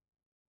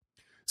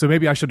 So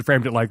maybe I should have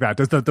framed it like that.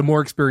 Does the more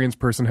experienced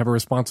person have a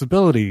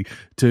responsibility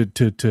to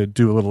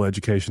do a little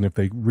education if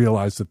they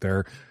realize that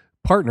their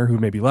partner, who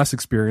may be less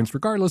experienced,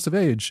 regardless of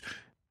age,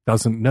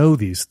 doesn't know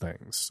these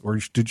things? Or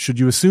should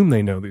you assume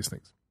they know these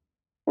things?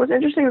 What's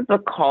interesting is the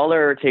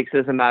caller takes it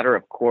as a matter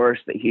of course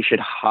that he should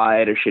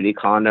hide a shitty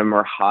condom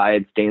or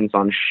hide stains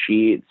on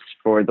sheets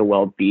for the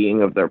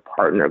well-being of their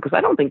partner. Because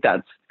I don't think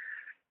that's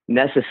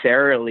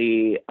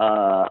necessarily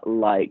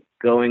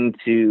going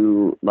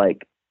to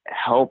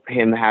help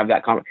him have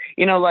that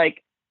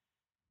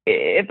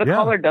if the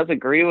caller does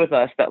agree with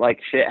us that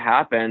shit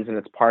happens and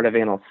it's part of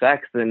anal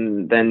sex,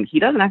 then he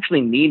doesn't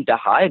actually need to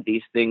hide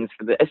these things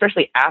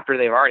especially after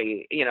they've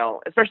already,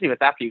 especially if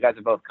it's after you guys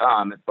have both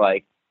come. It's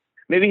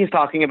maybe he's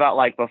talking about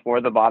before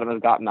the bottom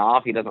has gotten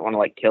off, he doesn't want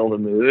to kill the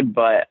mood,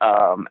 but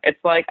it's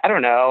I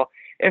don't know,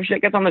 if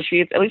shit gets on the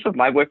sheets, at least with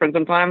my boyfriend,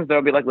 sometimes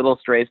there'll be little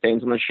stray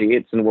stains on the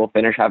sheets and we'll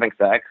finish having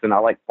sex and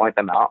I'll point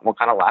them out and we'll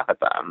kind of laugh at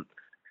them.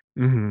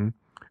 Mm-hmm.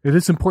 It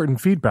is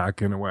important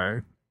feedback in a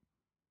way.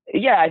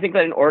 Yeah, I think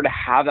that in order to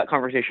have that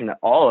conversation at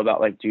all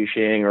about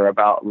douching or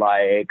about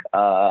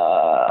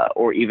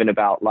or even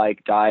about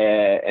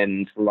diet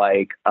and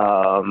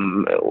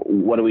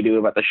what do we do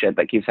about the shit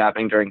that keeps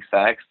happening during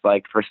sex?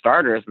 For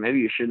starters, maybe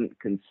you shouldn't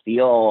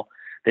conceal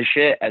the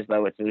shit as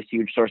though it's a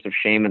huge source of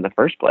shame in the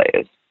first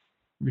place.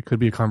 It could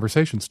be a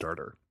conversation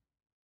starter.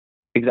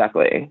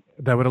 Exactly.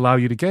 That would allow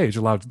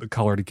the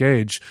caller to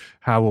gauge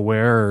how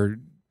aware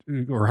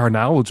or how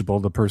knowledgeable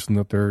the person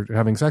that they're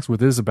having sex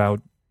with is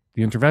about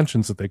the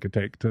interventions that they could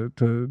take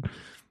to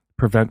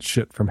prevent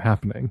shit from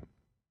happening.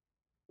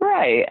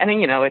 Right. And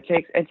it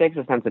takes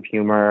a sense of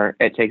humor.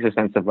 It takes a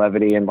sense of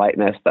levity and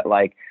lightness that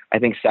I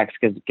think sex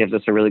gives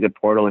us a really good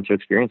portal into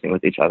experiencing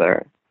with each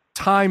other.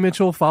 Ty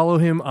Mitchell, follow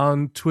him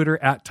on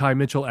Twitter at Ty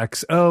Mitchell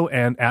XO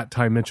and at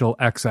Ty Mitchell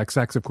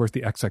XXX. Of course,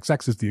 the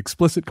XXX is the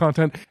explicit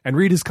content. And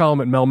read his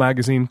column at Mel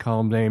Magazine,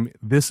 column name,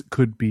 This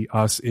Could Be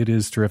Us. It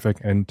is terrific.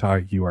 And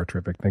Ty, you are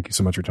terrific. Thank you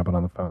so much for jumping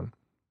on the phone.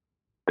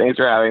 Thanks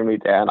for having me,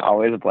 Dan.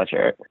 Always a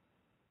pleasure.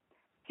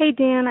 Hey,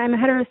 Dan. I'm a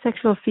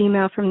heterosexual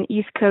female from the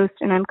East Coast,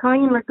 and I'm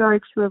calling in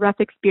regards to a rough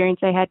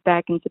experience I had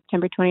back in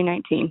September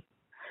 2019.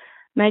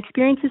 My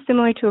experience is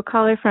similar to a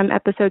caller from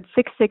episode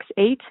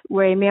 668,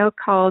 where a male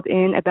called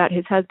in about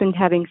his husband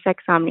having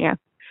sexsomnia,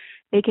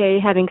 aka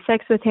having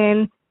sex with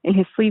him in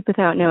his sleep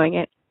without knowing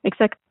it,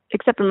 except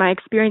for my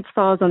experience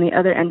falls on the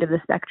other end of the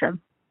spectrum.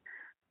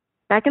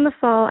 Back in the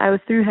fall, I was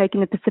through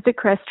hiking the Pacific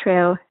Crest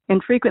Trail,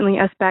 and frequently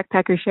us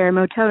backpackers share a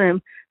motel room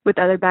with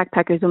other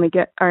backpackers when we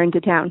are into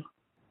town.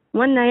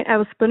 One night, I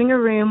was splitting a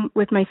room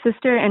with my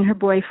sister and her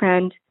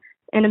boyfriend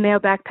and a male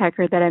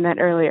backpacker that I met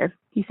earlier.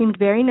 He seemed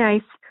very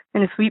nice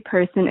and a sweet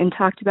person and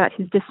talked about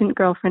his distant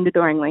girlfriend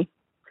adoringly.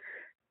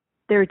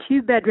 There were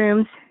 2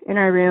 bedrooms in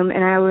our room,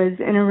 and I was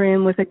in a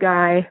room with the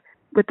guy.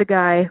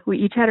 We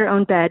each had our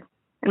own bed,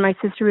 and my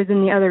sister was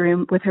in the other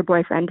room with her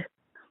boyfriend.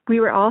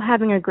 We were all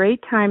having a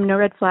great time, no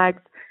red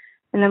flags,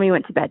 and then we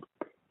went to bed.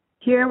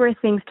 Here where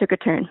things took a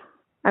turn.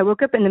 I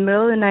woke up in the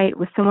middle of the night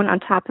with someone on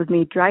top of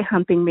me, dry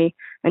humping me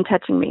and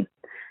touching me.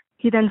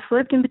 He then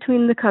slipped in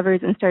between the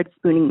covers and started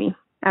spooning me.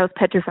 I was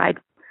petrified.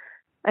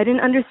 I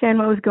didn't understand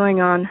what was going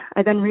on.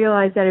 I then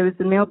realized that it was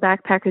the male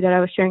backpacker that I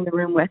was sharing the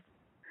room with.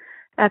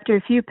 After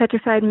a few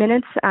petrified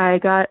minutes, I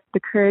got the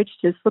courage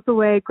to slip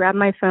away, grab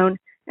my phone,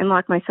 and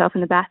lock myself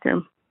in the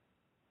bathroom.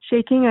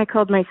 Shaking, I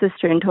called my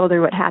sister and told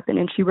her what happened,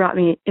 and she brought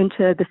me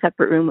into the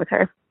separate room with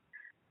her.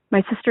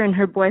 My sister and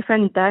her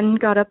boyfriend then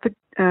got up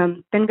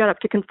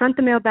to confront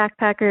the male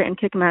backpacker and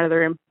kick him out of the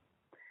room.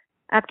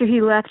 After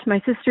he left,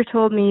 my sister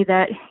told me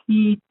that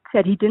he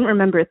said he didn't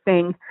remember a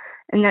thing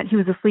and that he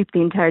was asleep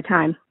the entire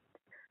time.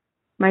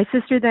 My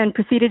sister then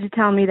proceeded to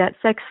tell me that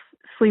sex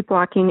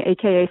sleepwalking,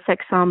 aka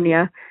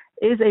sexsomnia,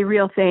 is a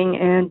real thing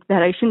and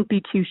that I shouldn't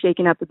be too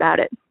shaken up about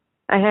it.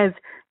 I have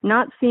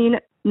not seen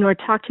nor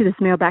talked to this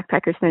male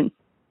backpacker since.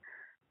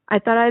 I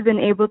thought I'd been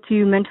able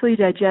to mentally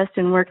digest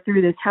and work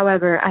through this.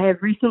 However, I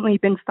have recently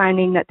been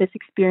finding that this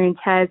experience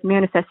has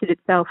manifested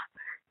itself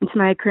into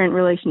my current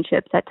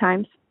relationships at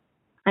times.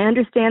 I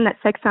understand that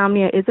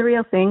sexsomnia is a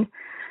real thing,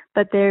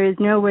 but there is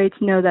no way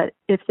to know that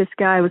if this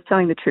guy was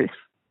telling the truth.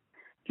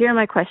 Here are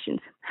my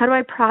questions. How do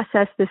I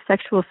process this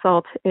sexual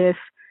assault if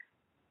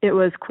it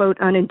was, quote,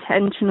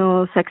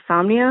 unintentional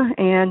sexsomnia?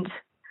 And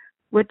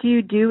what do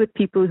you do with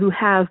people who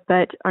have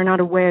but are not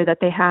aware that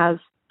they have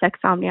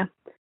sexsomnia?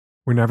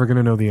 We're never going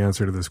to know the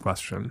answer to this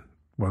question.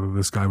 Whether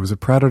this guy was a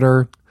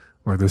predator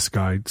or this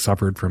guy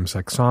suffered from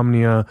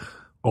sexsomnia,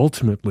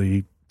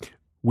 ultimately,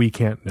 we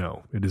can't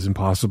know. It is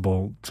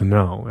impossible to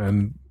know.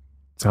 And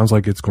it sounds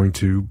like it's going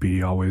to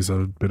be always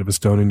a bit of a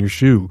stone in your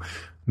shoe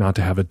not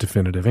to have a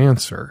definitive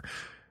answer.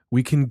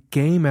 We can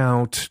game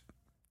out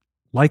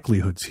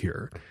likelihoods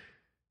here.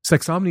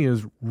 Sexsomnia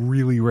is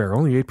really rare.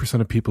 Only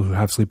 8% of people who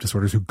have sleep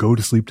disorders who go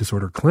to sleep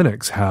disorder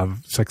clinics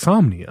have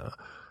sexsomnia.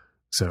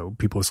 So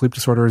people with sleep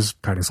disorders,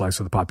 tiny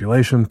slice of the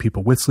population.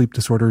 People with sleep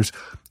disorders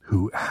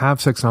who have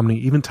sexsomnia,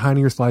 even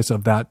tinier slice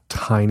of that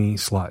tiny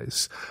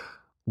slice.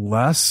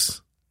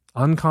 Less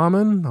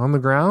uncommon on the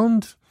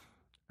ground,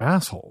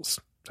 assholes,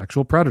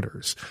 sexual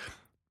predators.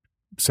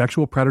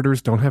 Sexual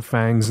predators don't have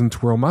fangs and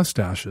twirl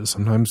mustaches.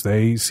 Sometimes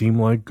they seem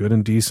like good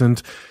and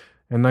decent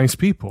and nice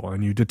people,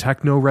 and you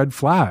detect no red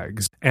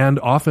flags. And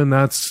often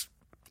that's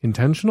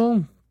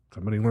intentional.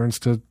 Somebody learns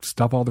to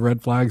stuff all the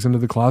red flags into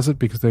the closet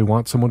because they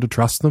want someone to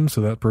trust them, so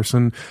that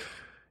person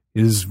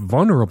is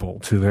vulnerable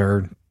to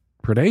their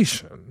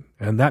predation.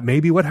 And that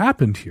may be what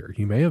happened here.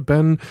 He may have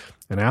been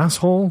an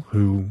asshole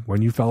who,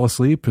 when you fell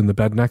asleep in the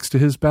bed next to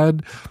his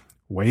bed,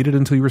 waited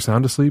until you were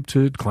sound asleep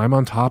to climb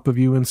on top of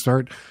you and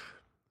start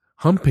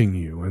humping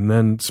you and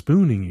then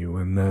spooning you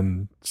and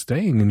then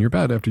staying in your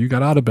bed after you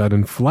got out of bed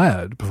and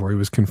fled before he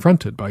was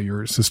confronted by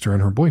your sister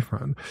and her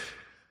boyfriend.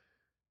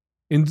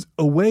 In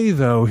a way,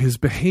 though, his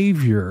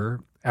behavior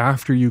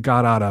after you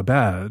got out of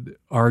bed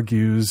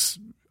argues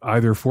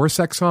either for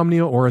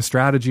sexsomnia or a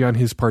strategy on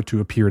his part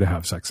to appear to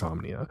have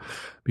sexsomnia.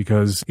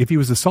 Because if he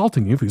was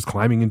assaulting you, if he was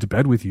climbing into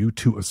bed with you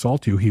to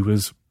assault you, he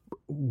was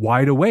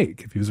wide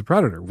awake. If he was a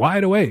predator,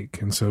 wide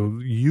awake. And so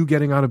you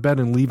getting out of bed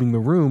and leaving the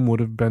room would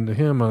have been to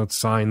him a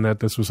sign that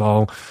this was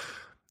all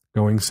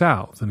going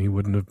south, and he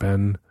wouldn't have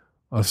been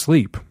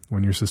asleep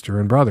when your sister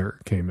and brother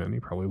came in. He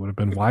probably would have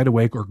been wide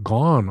awake or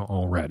gone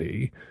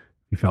already.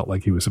 He felt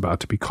like he was about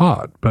to be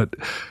caught. But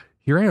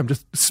here I am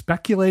just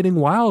speculating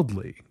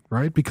wildly,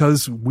 right?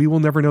 Because we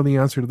will never know the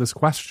answer to this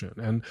question.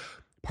 And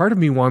part of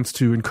me wants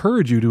to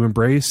encourage you to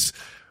embrace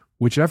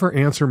whichever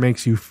answer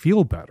makes you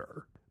feel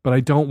better. But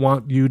I don't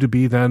want you to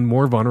be then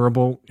more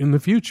vulnerable in the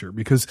future,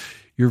 because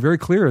you're very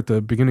clear at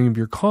the beginning of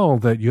your call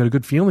that you had a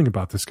good feeling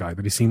about this guy,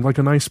 that he seemed like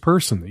a nice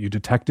person, that you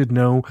detected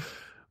no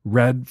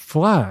red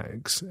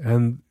flags.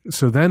 And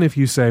so then if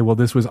you say, well,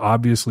 this was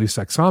obviously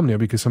sexsomnia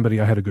because somebody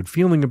I had a good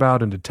feeling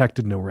about and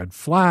detected no red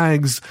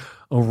flags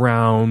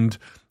around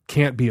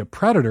can't be a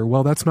predator,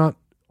 well, that's not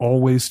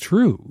always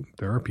true.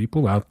 There are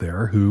people out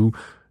there who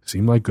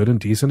seem like good and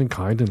decent and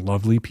kind and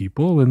lovely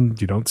people,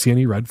 and you don't see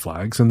any red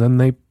flags, and then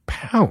they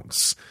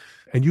pounce.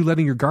 And you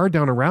letting your guard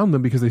down around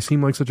them because they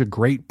seem like such a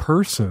great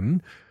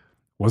person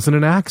wasn't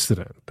an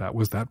accident. That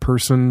was that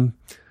person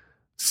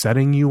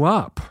setting you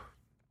up.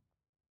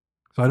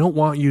 So I don't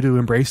want you to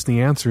embrace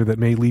the answer that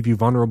may leave you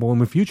vulnerable in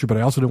the future, but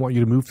I also don't want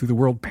you to move through the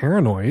world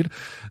paranoid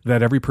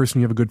that every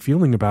person you have a good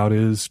feeling about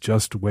is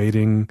just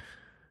waiting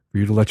for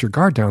you to let your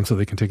guard down so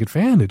they can take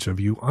advantage of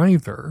you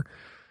either.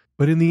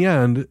 But in the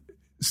end,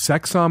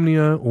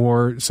 sexsomnia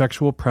or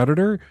sexual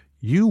predator,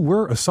 you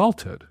were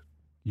assaulted.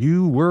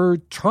 You were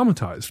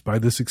traumatized by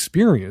this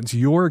experience.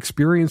 Your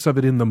experience of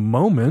it in the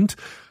moment,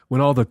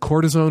 when all the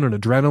cortisone and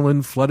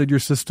adrenaline flooded your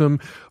system,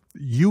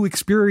 you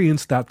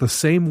experienced that the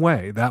same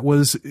way. That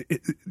was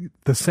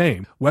the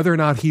same. Whether or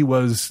not he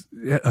was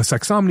a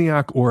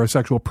sexsomniac or a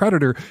sexual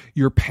predator,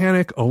 your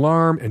panic,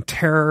 alarm, and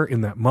terror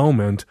in that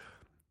moment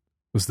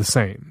was the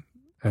same.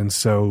 And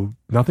so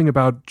nothing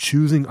about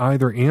choosing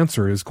either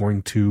answer is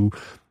going to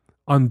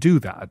undo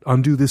that,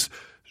 undo this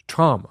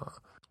trauma,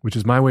 which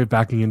is my way of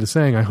backing into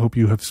saying, I hope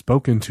you have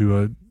spoken to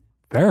a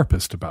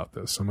therapist about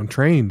this, someone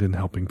trained in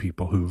helping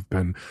people who've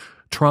been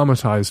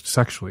traumatized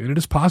sexually. And it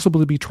is possible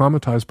to be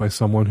traumatized by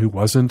someone who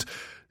wasn't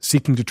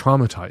seeking to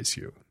traumatize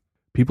you.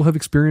 People have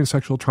experienced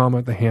sexual trauma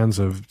at the hands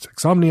of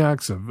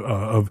sexsomniacs,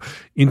 of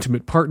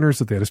intimate partners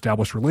that they had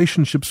established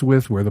relationships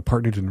with, where the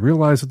partner didn't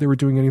realize that they were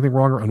doing anything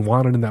wrong or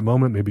unwanted in that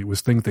moment. Maybe it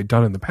was things they'd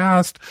done in the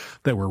past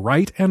that were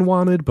right and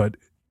wanted, but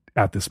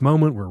at this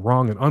moment were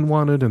wrong and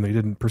unwanted, and they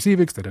didn't perceive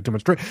it because they had too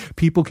much drink.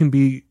 People can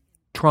be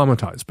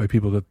traumatized by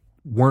people that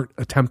weren't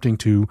attempting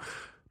to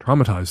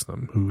traumatize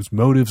them, whose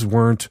motives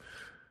weren't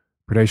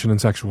predation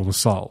and sexual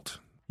assault.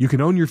 You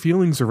can own your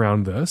feelings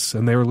around this,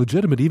 and they were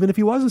legitimate even if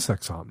he was a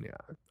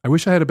sexomniac. I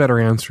wish I had a better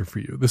answer for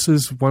you. This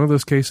is one of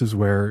those cases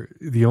where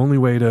the only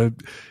way to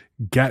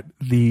get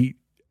the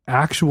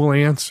actual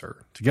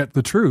answer, to get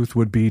the truth,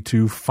 would be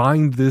to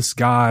find this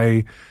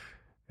guy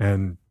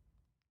and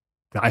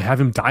I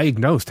have him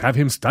diagnosed, have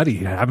him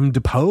studied, have him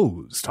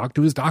deposed, talk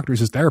to his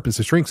doctors, his therapists,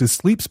 his shrinks, his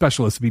sleep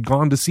specialists if he'd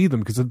gone to see them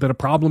because it had been a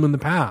problem in the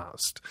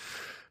past.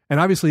 And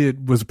obviously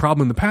it was a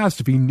problem in the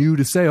past if he knew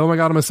to say, oh my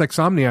God, I'm a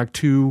sexomniac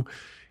to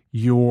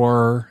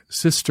your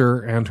sister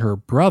and her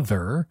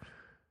brother,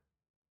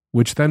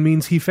 which then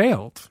means he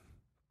failed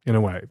in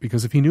a way.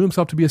 Because if he knew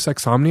himself to be a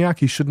sexomniac,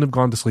 he shouldn't have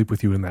gone to sleep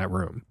with you in that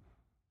room.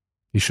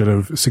 He should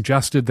have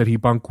suggested that he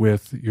bunk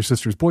with your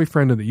sister's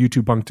boyfriend and that you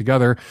two bunk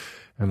together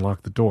and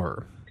lock the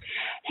door.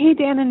 Hey,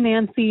 Dan and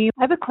Nancy.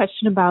 I have a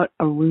question about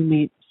a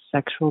roommate's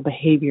sexual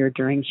behavior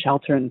during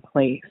shelter in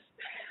place.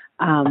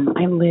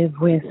 I live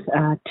with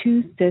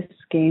two cis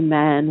gay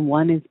men.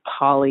 One is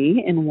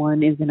poly and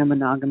one is in a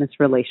monogamous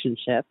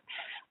relationship.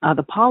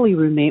 The poly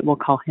roommate, we'll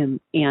call him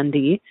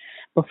Andy,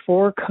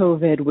 before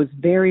COVID was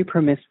very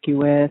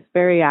promiscuous,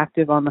 very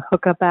active on the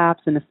hookup apps,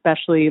 and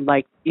especially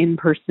like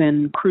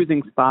in-person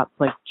cruising spots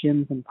like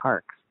gyms and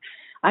parks.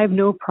 I have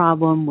no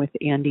problem with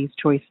Andy's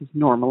choices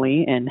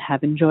normally and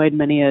have enjoyed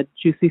many a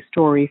juicy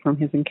story from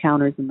his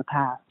encounters in the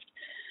past.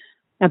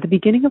 At the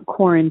beginning of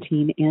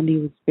quarantine, Andy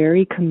was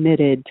very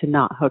committed to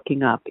not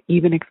hooking up,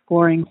 even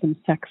exploring some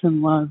sex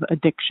and love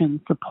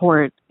addiction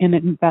support and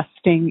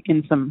investing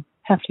in some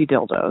hefty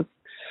dildos.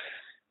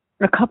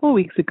 A couple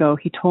weeks ago,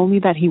 he told me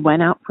that he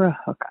went out for a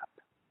hookup.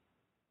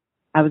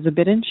 I was a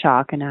bit in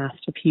shock and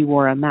asked if he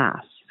wore a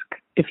mask,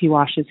 if he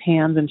washed his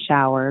hands and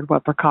showered,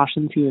 what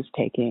precautions he was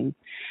taking.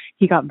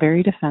 He got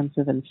very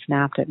defensive and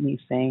snapped at me,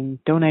 saying,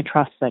 "Don't I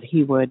trust that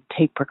he would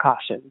take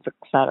precautions,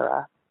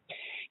 etc."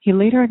 He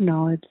later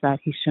acknowledged that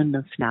he shouldn't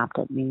have snapped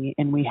at me,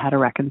 and we had a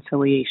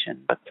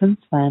reconciliation. But since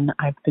then,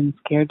 I've been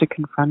scared to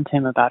confront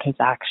him about his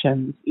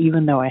actions,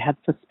 even though I had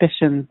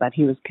suspicions that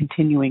he was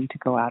continuing to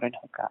go out and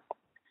hook up.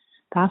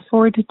 Fast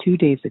forward to 2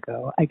 days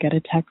ago, I get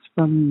a text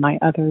from my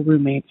other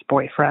roommate's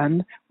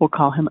boyfriend, we'll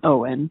call him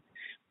Owen,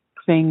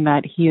 saying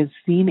that he has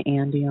seen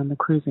Andy on the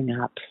cruising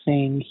app,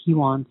 saying he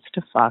wants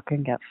to fuck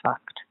and get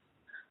fucked.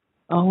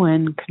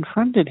 Owen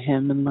confronted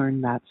him and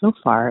learned that so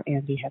far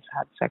Andy has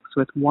had sex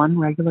with one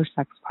regular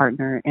sex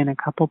partner and a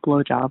couple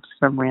blowjobs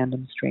from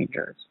random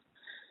strangers.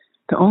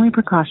 The only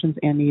precautions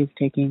Andy is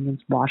taking is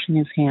washing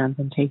his hands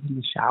and taking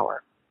a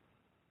shower.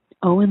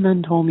 Owen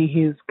then told me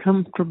he was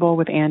comfortable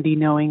with Andy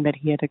knowing that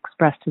he had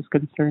expressed his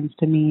concerns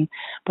to me,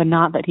 but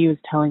not that he was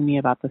telling me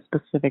about the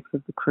specifics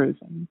of the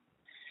cruising.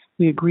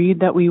 We agreed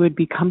that we would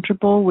be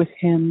comfortable with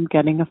him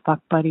getting a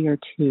fuck buddy or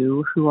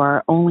two who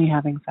are only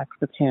having sex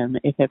with him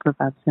if it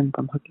prevents him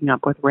from hooking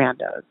up with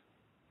randos.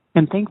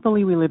 And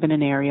thankfully we live in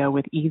an area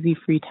with easy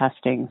free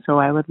testing, so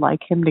I would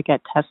like him to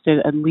get tested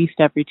at least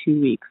every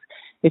 2 weeks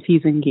if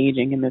he's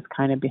engaging in this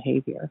kind of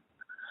behavior.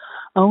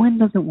 Owen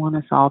doesn't want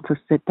us all to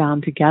sit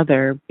down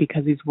together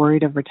because he's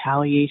worried of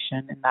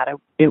retaliation and that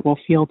it will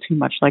feel too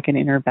much like an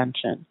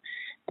intervention.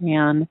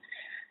 Dan,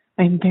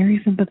 I'm very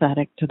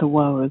sympathetic to the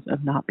woes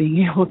of not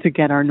being able to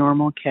get our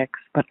normal kicks,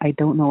 but I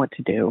don't know what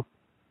to do.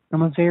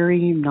 I'm a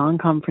very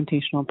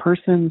non-confrontational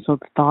person, so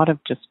the thought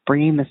of just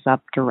bringing this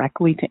up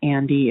directly to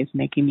Andy is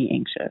making me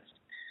anxious.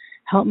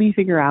 Help me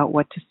figure out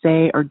what to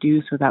say or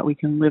do so that we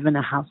can live in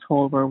a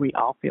household where we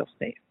all feel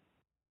safe.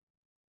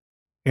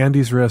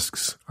 Andy's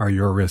risks are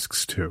your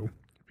risks too.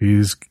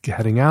 He's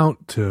heading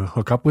out to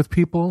hook up with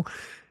people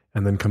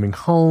and then coming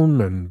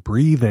home and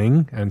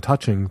breathing and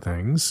touching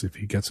things. If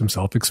he gets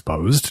himself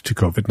exposed to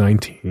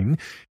COVID-19,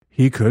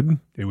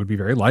 it would be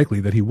very likely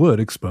that he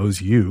would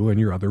expose you and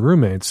your other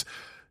roommates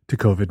to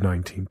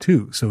COVID-19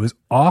 too. So as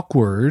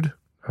awkward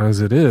as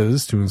it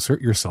is to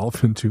insert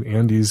yourself into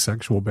Andy's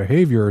sexual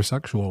behavior or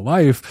sexual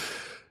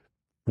life,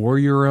 for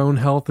your own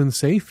health and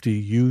safety,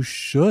 you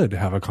should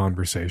have a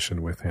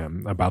conversation with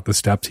him about the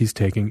steps he's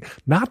taking,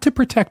 not to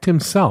protect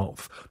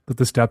himself, but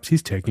the steps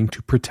he's taking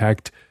to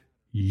protect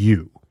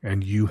you.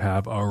 And you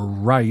have a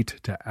right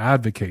to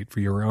advocate for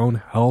your own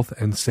health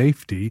and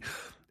safety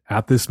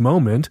at this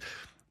moment,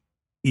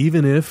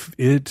 even if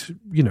it,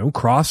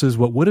 crosses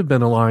what would have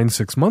been a line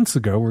 6 months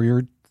ago where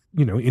you're,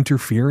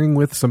 interfering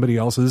with somebody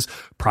else's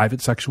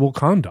private sexual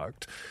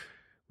conduct.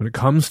 When it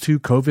comes to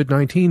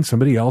COVID-19,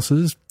 somebody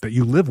else's that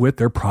you live with,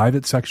 their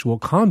private sexual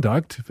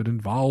conduct, if it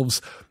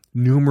involves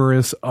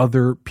numerous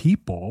other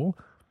people,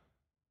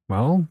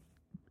 well,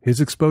 his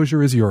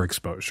exposure is your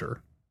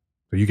exposure.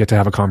 So you get to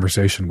have a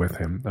conversation with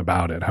him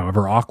about it.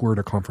 However awkward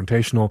or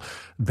confrontational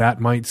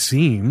that might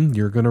seem,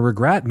 you're going to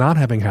regret not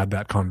having had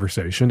that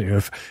conversation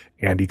if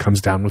Andy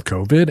comes down with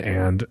COVID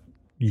and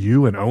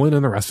you and Owen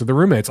and the rest of the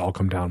roommates all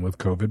come down with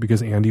COVID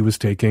because Andy was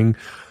taking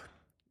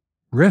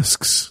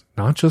risks,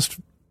 not just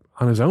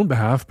on his own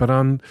behalf, but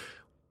on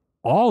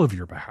all of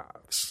your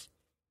behalves.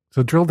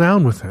 So drill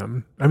down with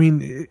him. I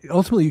mean,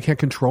 ultimately, you can't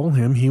control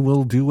him. He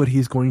will do what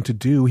he's going to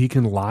do. He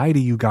can lie to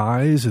you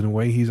guys in a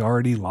way he's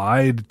already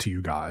lied to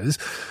you guys.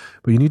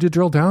 But you need to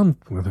drill down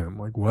with him.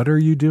 Like, what are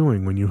you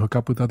doing when you hook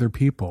up with other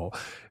people?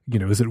 You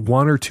know, is it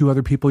one or two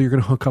other people you're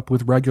going to hook up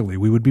with regularly?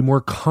 We would be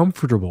more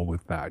comfortable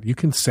with that. You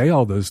can say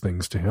all those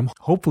things to him.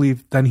 Hopefully,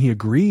 then he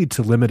agreed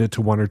to limit it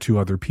to one or two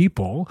other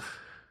people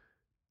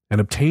and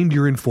obtained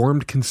your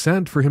informed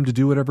consent for him to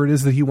do whatever it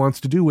is that he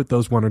wants to do with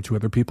those one or two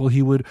other people.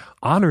 He would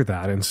honor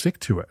that and stick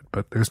to it.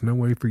 But there's no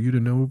way for you to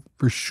know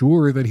for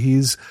sure that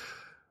he's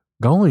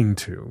going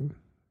to.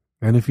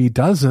 And if he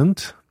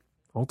doesn't,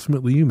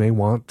 ultimately you may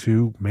want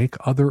to make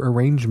other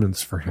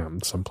arrangements for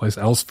him, someplace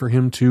else for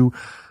him to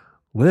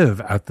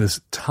live at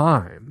this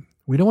time.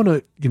 We don't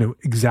want to,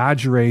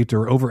 exaggerate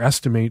or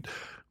overestimate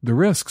the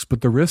risks,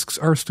 but the risks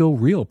are still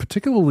real,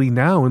 particularly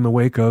now in the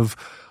wake of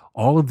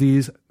all of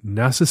these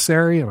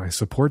necessary, and I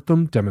support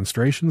them,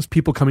 demonstrations,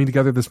 people coming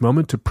together this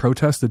moment to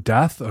protest the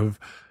death of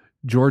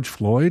George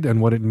Floyd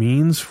and what it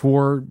means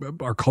for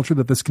our culture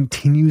that this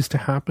continues to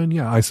happen.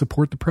 Yeah, I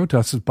support the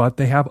protests, but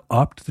they have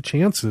upped the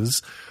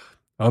chances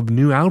of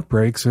new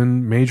outbreaks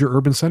in major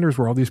urban centers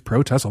where all these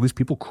protests, all these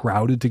people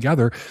crowded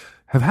together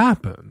have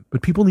happened.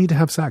 But people need to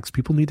have sex.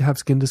 People need to have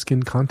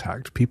skin-to-skin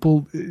contact.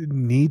 People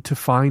need to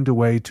find a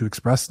way to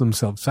express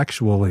themselves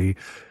sexually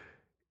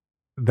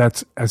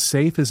that's as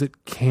safe as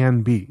it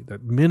can be,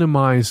 that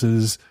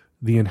minimizes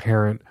the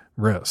inherent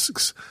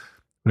risks.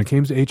 When it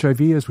came to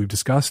HIV, as we've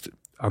discussed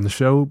on the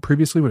show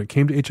previously, when it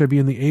came to HIV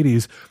in the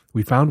 80s,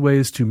 we found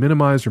ways to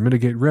minimize or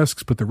mitigate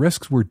risks, but the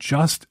risks were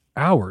just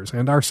ours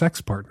and our sex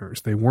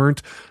partners. They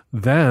weren't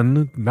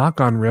then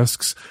knock-on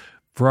risks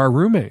for our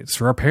roommates,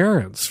 for our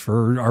parents,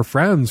 for our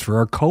friends, for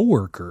our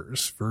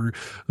coworkers, for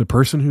the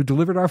person who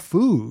delivered our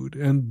food.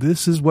 And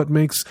this is what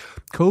makes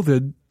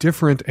COVID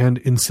different and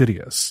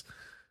insidious.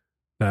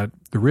 That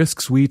the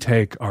risks we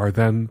take are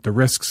then the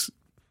risks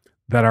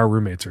that our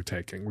roommates are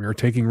taking. We are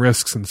taking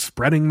risks and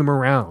spreading them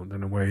around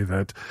in a way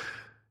that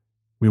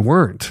we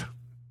weren't.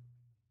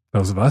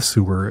 Those of us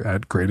who were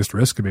at greatest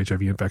risk of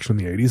HIV infection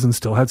in the 80s and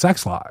still had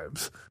sex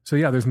lives. So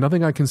yeah, there's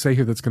nothing I can say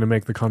here that's going to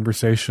make the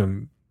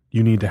conversation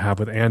you need to have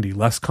with Andy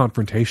less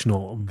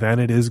confrontational than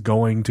it is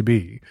going to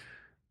be.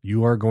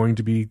 You are going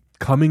to be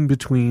coming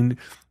between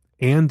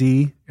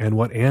Andy and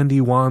what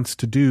Andy wants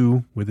to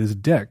do with his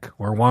dick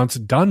or wants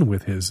done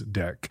with his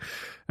dick.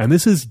 And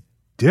this is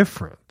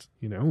different.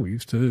 We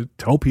used to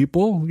tell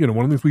people, one of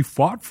the things we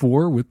fought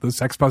for with the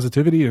sex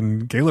positivity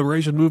and gay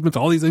liberation movements,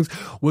 all these things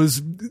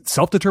was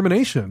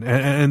self-determination.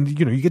 And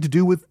you get to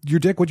do with your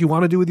dick what you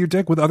want to do with your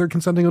dick with other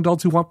consenting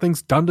adults who want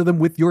things done to them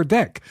with your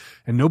dick.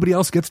 And nobody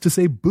else gets to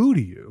say boo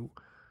to you.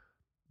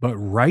 But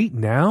right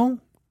now,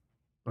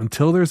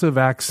 until there's a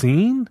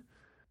vaccine,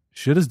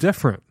 shit is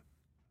different.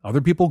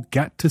 Other people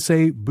get to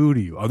say boo to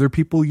you. Other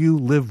people you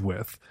live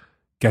with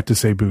get to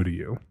say boo to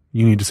you.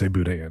 You need to say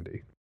boo to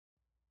Andy.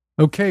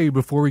 Okay,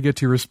 before we get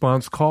to your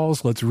response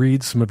calls, let's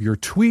read some of your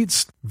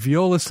tweets.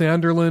 Viola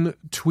Sanderlin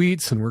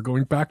tweets, and we're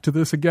going back to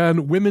this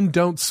again. Women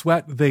don't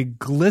sweat, they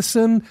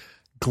glisten.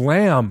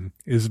 Glam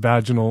is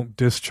vaginal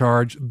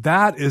discharge.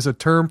 That is a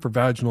term for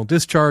vaginal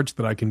discharge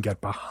that I can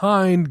get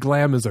behind.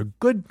 Glam is a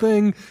good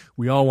thing.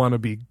 We all want to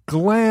be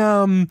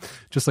glam,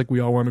 just like we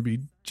all want to be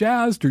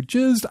jazzed or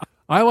jizzed.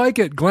 I like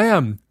it.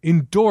 Glam.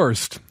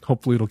 Endorsed.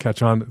 Hopefully it'll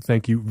catch on.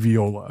 Thank you,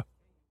 Viola.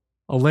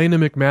 Elena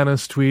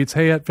McManus tweets,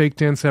 hey, at Fake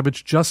Dan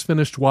Savage, just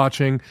finished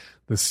watching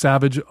the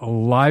Savage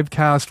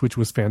Livecast, which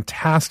was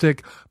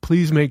fantastic.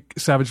 Please make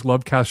Savage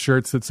Lovecast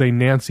shirts that say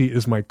Nancy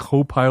is my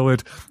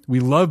co-pilot. We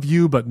love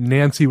you, but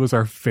Nancy was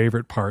our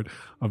favorite part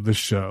of the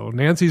show.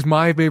 Nancy's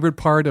my favorite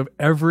part of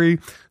every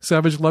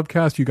Savage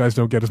Lovecast. You guys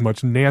don't get as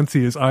much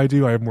Nancy as I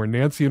do. I have more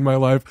Nancy in my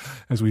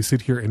life as we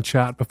sit here and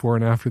chat before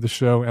and after the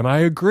show. And I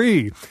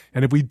agree.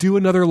 And if we do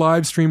another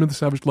live stream of the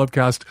Savage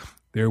Lovecast,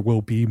 there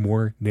will be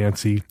more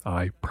Nancy,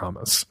 I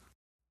promise.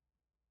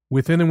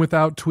 Within and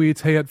without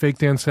tweets, hey, at Fake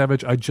Dan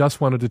Savage, I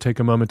just wanted to take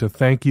a moment to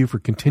thank you for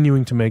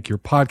continuing to make your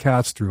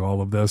podcast through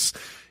all of this.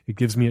 It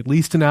gives me at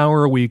least an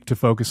hour a week to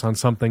focus on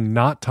something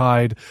not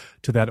tied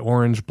to that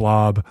orange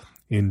blob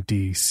in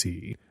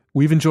D.C.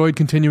 We've enjoyed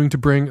continuing to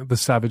bring the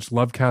Savage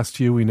Lovecast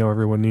to you. We know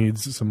everyone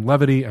needs some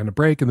levity and a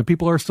break, and the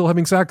people are still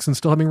having sex and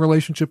still having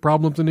relationship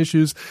problems and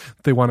issues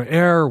that they want to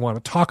air or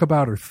want to talk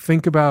about or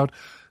think about.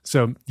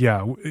 So,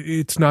 yeah,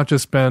 it's not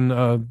just been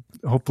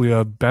hopefully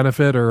a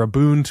benefit or a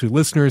boon to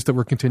listeners that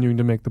we're continuing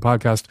to make the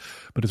podcast,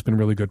 but it's been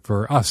really good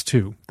for us,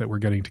 too, that we're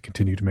getting to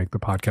continue to make the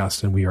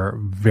podcast. And we are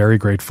very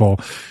grateful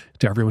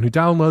to everyone who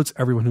downloads,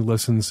 everyone who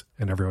listens,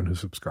 and everyone who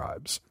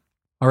subscribes.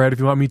 All right, if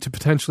you want me to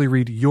potentially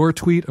read your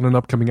tweet on an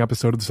upcoming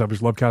episode of the Savage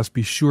Lovecast,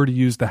 be sure to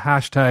use the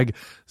hashtag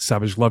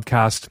Savage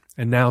Lovecast.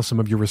 And now some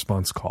of your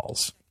response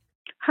calls.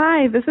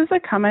 Hi, this is a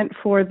comment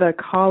for the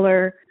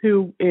caller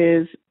who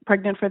is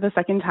pregnant for the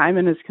second time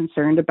and is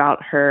concerned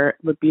about her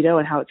libido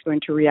and how it's going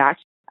to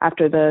react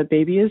after the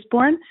baby is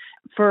born.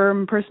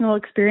 From personal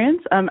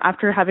experience,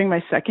 after having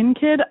my second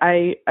kid,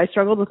 I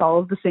struggled with all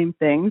of the same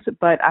things,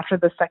 but after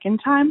the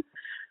second time,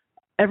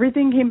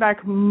 everything came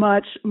back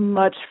much,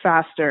 much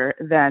faster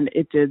than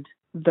it did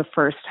the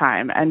first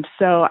time. And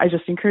so I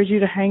just encourage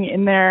you to hang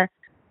in there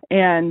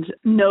and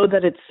know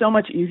that it's so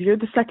much easier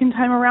the second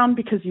time around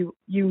because you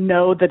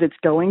know that it's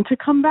going to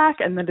come back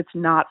and that it's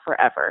not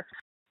forever.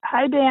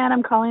 Hi, Dan.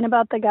 I'm calling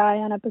about the guy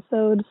on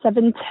episode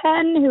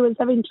 710 who was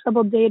having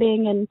trouble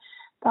dating and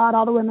thought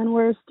all the women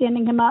were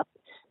standing him up.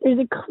 There's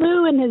a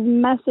clue in his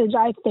message,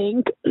 I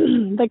think,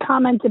 the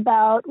comment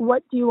about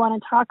what do you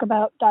want to talk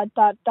about, ...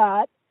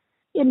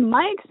 In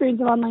my experience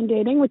of online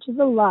dating, which is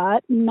a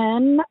lot,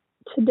 men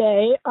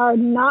today are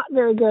not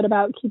very good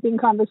about keeping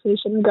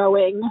conversation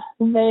going.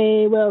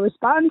 They will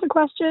respond to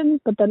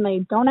questions, but then they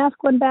don't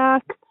ask one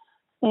back,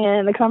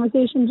 and the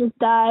conversation just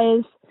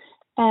dies,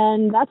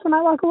 and that's when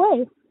I walk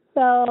away.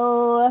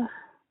 So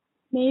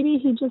maybe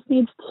he just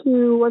needs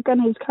to work on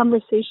his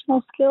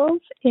conversational skills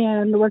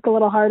and work a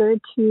little harder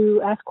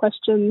to ask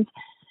questions,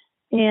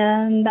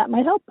 and that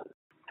might help.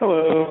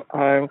 Hello,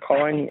 I'm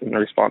calling in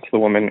response to the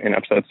woman in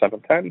episode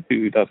 710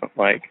 who doesn't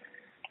like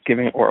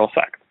giving oral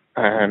sex.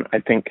 And I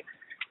think,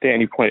 Dan,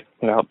 you pointed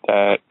out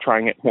that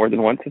trying it more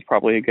than once is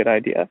probably a good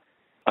idea.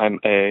 I'm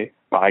a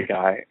bi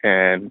guy,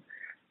 and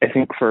I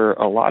think for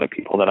a lot of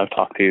people that I've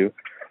talked to,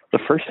 the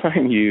first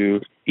time you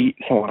eat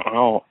someone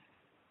out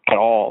at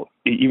all,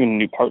 even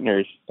new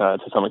partners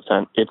to some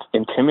extent, it's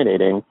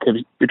intimidating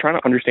because you're trying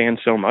to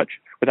understand so much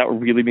without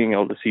really being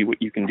able to see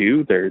what you can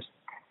do. There's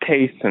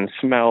tastes and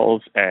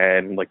smells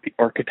and like the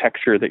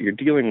architecture that you're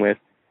dealing with,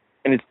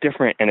 and it's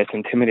different and it's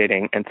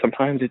intimidating, and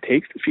sometimes it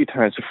takes a few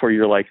times before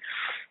you're like,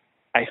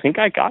 I think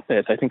I got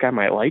this, I think I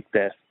might like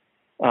this.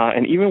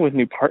 And even with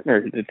new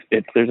partners,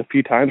 there's a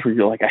few times where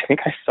you're like, I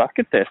think I suck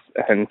at this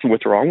and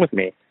what's wrong with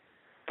me.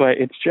 But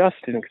it's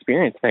just an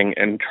experience thing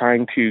and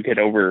trying to get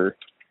over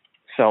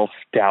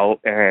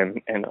self-doubt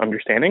and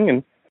understanding,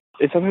 and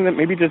it's something that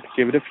maybe just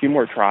give it a few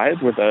more tries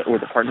with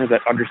a partner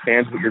that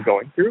understands what you're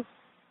going through.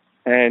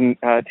 And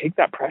take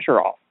that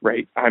pressure off,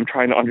 right? I'm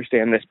trying to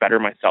understand this better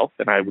myself,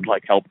 and I would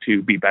like help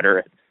to be better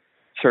at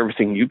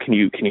servicing you. Can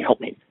you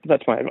help me?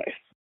 That's my advice.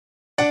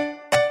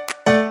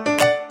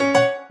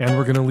 And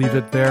we're going to leave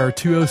it there.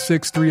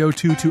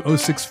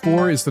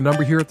 206-302-2064 is the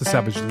number here at the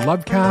Savage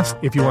Lovecast.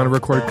 If you want to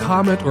record a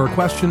comment or a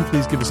question,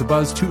 please give us a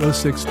buzz,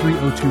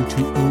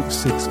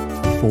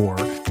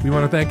 206-302-2064. We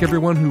want to thank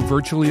everyone who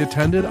virtually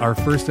attended our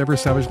first ever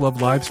Savage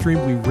Love live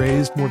stream. We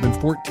raised more than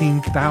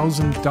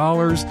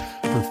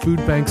 $14,000 for food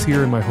banks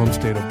here in my home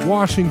state of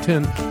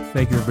Washington.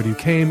 Thank you everybody who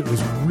came. It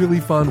was really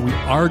fun. We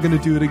are going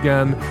to do it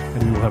again,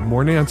 and we will have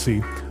more Nancy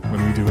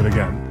when we do it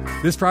again.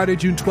 This Friday,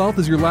 June 12th,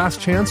 is your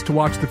last chance to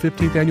watch the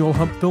 15th Annual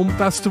Hump Film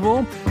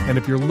Festival. And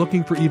if you're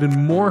looking for even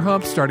more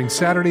humps, starting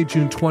Saturday,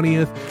 June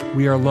 20th,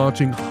 we are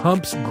launching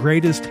Hump's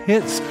Greatest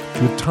Hits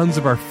with tons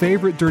of our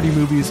favorite dirty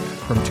movies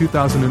from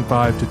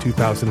 2005 to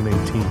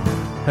 2018.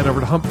 Head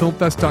over to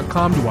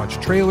humpfilmfest.com to watch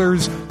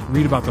trailers,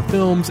 read about the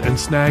films, and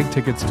snag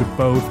tickets to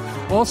both.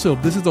 Also,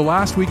 this is the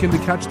last weekend to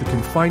catch the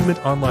Confinement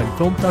Online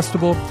Film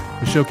Festival,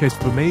 a showcase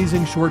of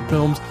amazing short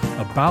films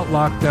about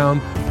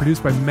lockdown,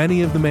 produced by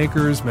many of the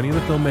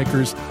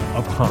filmmakers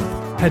of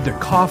Hump. Head to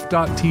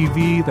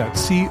coff.tv,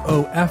 that's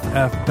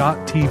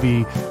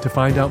COFF.tv, to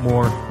find out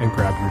more and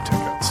grab your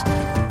tickets.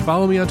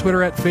 Follow me on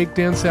Twitter at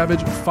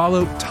FakeDanSavage.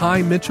 Follow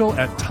Ty Mitchell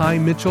at Ty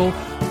Mitchell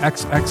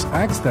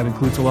XXX. That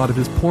includes a lot of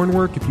his porn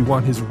work. If you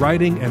want his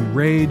writing and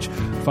rage,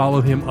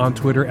 follow him on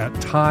Twitter at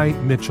Ty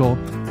Mitchell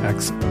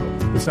XO.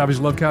 The Savage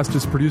Lovecast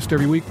is produced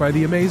every week by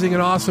the amazing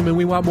and awesome, and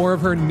we want more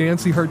of her,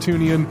 Nancy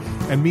Hartunian,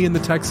 and me and the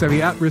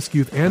tech-savvy at-risk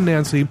youth and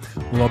Nancy.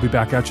 We'll all be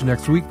back at you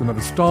next week with another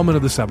installment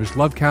of the Savage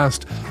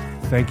Lovecast.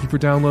 Thank you for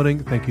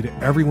downloading. Thank you to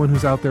everyone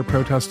who's out there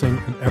protesting,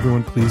 and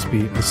everyone please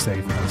be as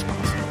safe as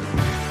possible.